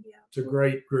Facebook. Yeah. It's a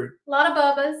great group. A lot of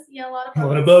bubbas. Yeah, a lot of bubbas. A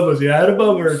lot of bubbas. Yeah, I had a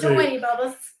bubba or two. So many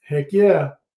bubbas. Heck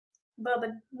yeah.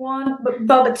 Bubba 1,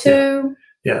 Bubba 2.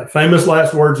 Yeah, famous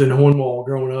last words in Hornwall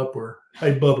growing up were,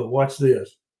 "Hey, Bubba, watch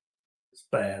this." It's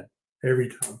bad every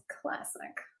time. Classic.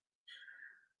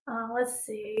 Let's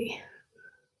see.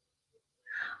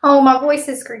 Oh, my voice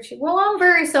is screechy. Well, I'm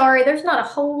very sorry. There's not a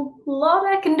whole lot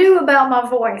I can do about my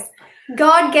voice.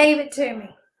 God gave it to me.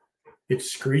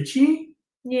 It's screechy?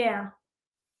 Yeah.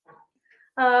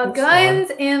 Guns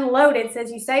and Loaded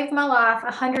says, you saved my life,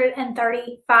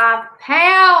 135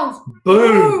 pounds.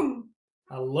 Boom.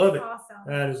 I love it. Awesome.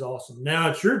 That is awesome. Now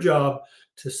it's your job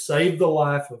to save the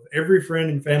life of every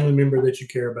friend and family member that you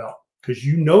care about, because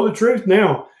you know the truth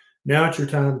now. Now it's your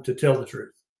time to tell the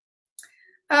truth.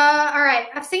 All right.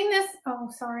 I've seen this. Oh,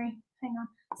 sorry. Hang on.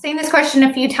 I've seen this question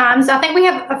a few times. I think we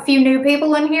have a few new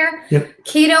people in here. Yep.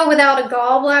 Keto without a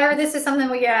gallbladder. This is something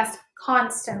we get asked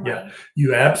constantly. Yeah,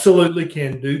 you absolutely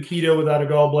can do keto without a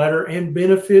gallbladder and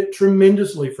benefit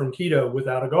tremendously from keto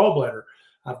without a gallbladder.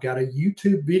 I've got a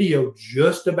YouTube video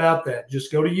just about that.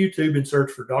 Just go to YouTube and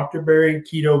search for Dr. Berry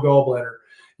Keto Gallbladder.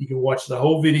 You can watch the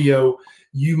whole video.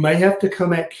 You may have to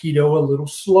come at keto a little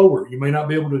slower. You may not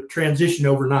be able to transition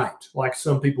overnight like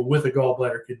some people with a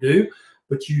gallbladder could do,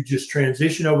 but you just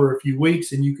transition over a few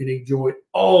weeks and you can enjoy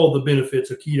all the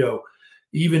benefits of keto,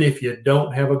 even if you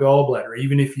don't have a gallbladder,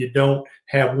 even if you don't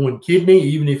have one kidney,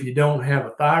 even if you don't have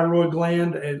a thyroid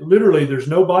gland. And literally, there's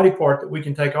no body part that we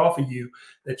can take off of you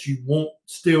that you won't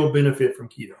still benefit from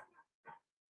keto.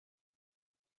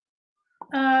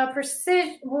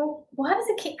 Precision. Well, why does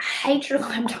it keep? I hate your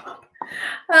laptop.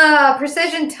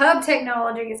 Precision Tub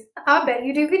Technologies. I bet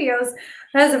you do videos.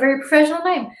 That is a very professional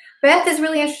name. Beth is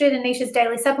really interested in Neisha's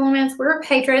daily supplements. We're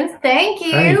patrons. Thank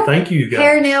you. Hey, thank you, guys.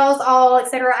 Hair, nails, all,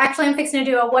 etc. Actually, I'm fixing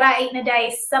to do a what I ate in a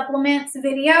day supplements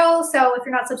video. So if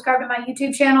you're not subscribed to my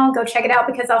YouTube channel, go check it out,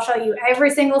 because I'll show you every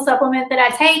single supplement that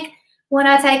I take, when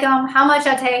I take them, how much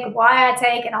I take, why I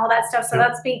take, and all that stuff. So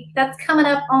that's coming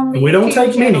up on the and we don't YouTube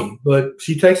take channel. many, but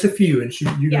she takes a few, and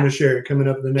you're going to share it coming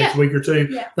up in the next week or two.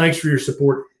 Yeah. Thanks for your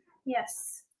support.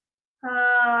 Yes.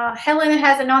 Helen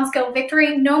has a non-scale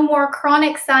victory. No more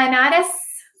chronic sinusitis.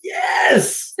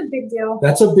 Yes. It's a big deal.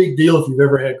 That's a big deal if you've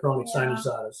ever had chronic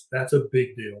sinusitis. That's a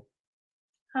big deal.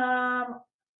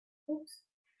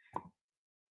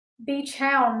 Beach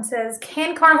Hound says,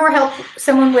 can carnivore help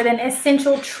someone with an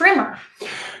essential tremor?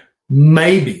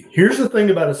 Maybe. Here's the thing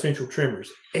about essential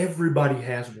tremors. Everybody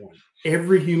has one.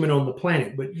 Every human on the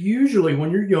planet. But usually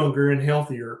when you're younger and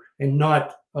healthier and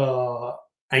not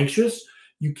anxious,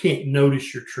 you can't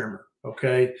notice your tremor,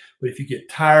 okay? But if you get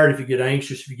tired, if you get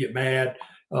anxious, if you get mad,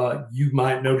 you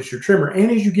might notice your tremor. And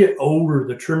as you get older,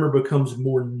 the tremor becomes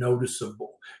more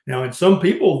noticeable. Now, in some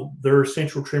people, their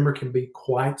essential tremor can be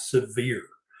quite severe.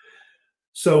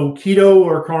 So keto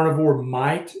or carnivore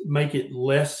might make it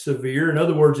less severe. In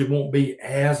other words, it won't be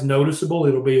as noticeable.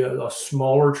 It'll be a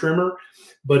smaller tremor.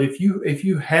 But if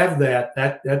you have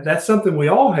that's something we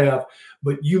all have,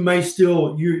 but you may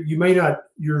still, you may not,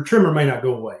 your tremor may not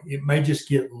go away. It may just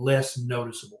get less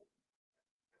noticeable.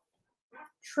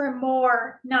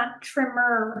 Tremor, not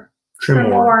tremor.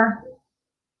 Tremor.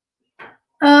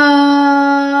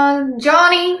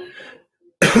 Johnny.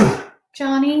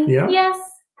 Johnny. Yeah. Yes.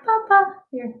 Papa.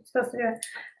 You're supposed to do it.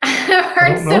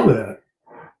 I don't know that.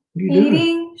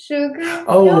 Eating sugar.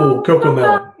 Oh, Cocoa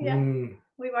Melon. Yeah.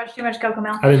 We watched too much Cocoa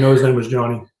Melon. I didn't know his name was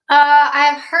Johnny.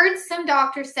 I've heard some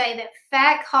doctors say that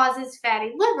fat causes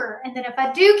fatty liver, and that if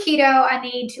I do keto, I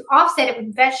need to offset it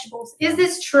with vegetables. Is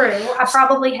this true? I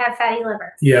probably have fatty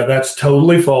liver. Yeah, that's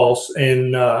totally false.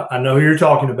 And I know who you're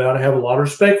talking about. I have a lot of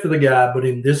respect for the guy, but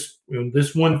in this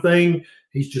one thing,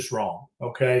 he's just wrong.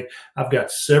 Okay. I've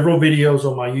got several videos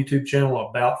on my YouTube channel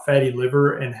about fatty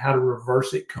liver and how to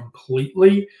reverse it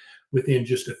completely within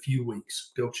just a few weeks.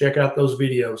 Go check out those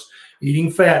videos. Eating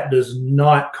fat does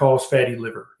not cause fatty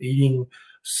liver. Eating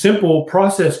simple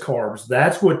processed carbs,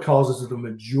 that's what causes the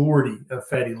majority of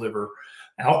fatty liver.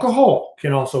 Alcohol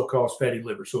can also cause fatty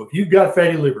liver. So if you've got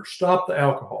fatty liver, stop the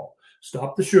alcohol,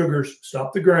 stop the sugars,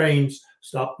 stop the grains,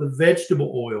 stop the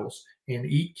vegetable oils, and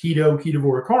eat keto,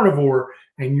 ketovore, carnivore,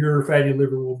 and your fatty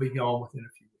liver will be gone within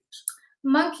a few weeks.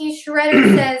 Monkey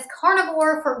Shredder says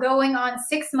carnivore for going on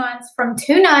 6 months from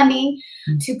 290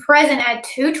 to present at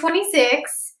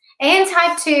 226, and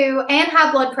type 2 and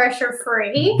high blood pressure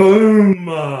free. Boom.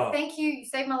 Thank you. You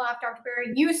saved my life, Dr.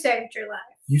 Berry. You saved your life.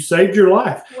 You saved your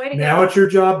life. Way to now go. It's your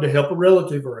job to help a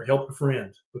relative or help a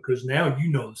friend, because now you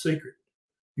know the secret.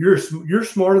 You're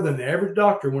smarter than the average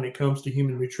doctor when it comes to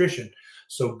human nutrition.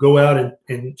 So go out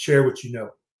and share what you know.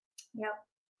 Yep.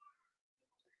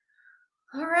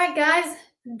 All right, guys.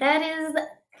 That is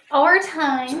our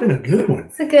time. It's been a good one.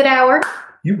 It's a good hour.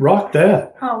 You rocked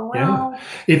that. Oh, wow. Yeah.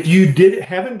 If you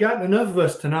haven't gotten enough of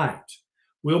us tonight,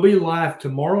 we'll be live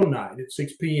tomorrow night at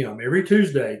 6 p.m. every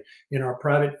Tuesday in our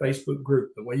private Facebook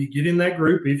group. The way you get in that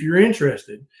group, if you're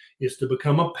interested, is to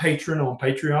become a patron on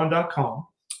patreon.com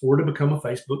or to become a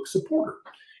Facebook supporter.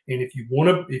 And if you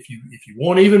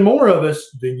want even more of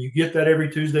us, then you get that every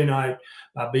Tuesday night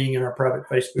by being in our private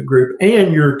Facebook group.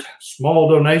 And your small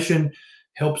donation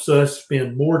helps us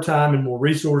spend more time and more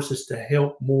resources to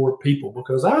help more people,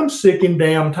 because I'm sick and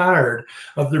damn tired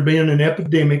of there being an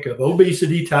epidemic of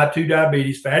obesity, type 2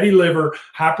 diabetes, fatty liver,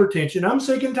 hypertension. I'm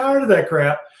sick and tired of that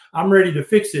crap. I'm ready to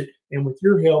fix it. And with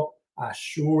your help, I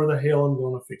sure the hell am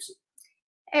going to fix it.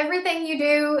 Everything you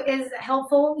do is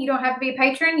helpful. You don't have to be a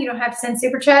patron. You don't have to send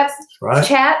super chats. Right.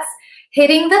 Chats,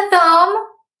 hitting the thumb,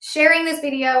 sharing this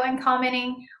video, and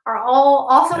commenting are all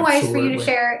awesome ways for you to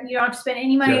share it. You don't have to spend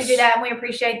any money to do that, and we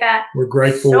appreciate that. We're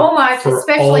grateful so much,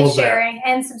 especially sharing that.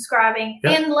 And subscribing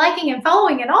and liking and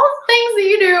following and all the things that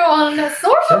you do on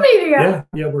social media.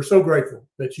 Yeah, we're so grateful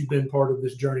that you've been part of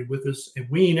this journey with us, and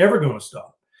we ain't ever going to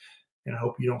stop. And I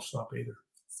hope you don't stop either.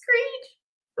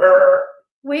 Screech.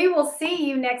 We will see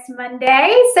you next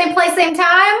Monday. Same place, same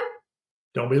time.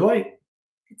 Don't be late.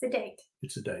 It's a date.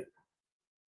 It's a date.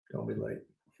 Don't be late.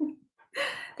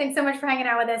 Thanks so much for hanging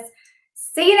out with us.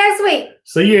 See you next week.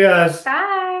 See you guys.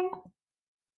 Bye.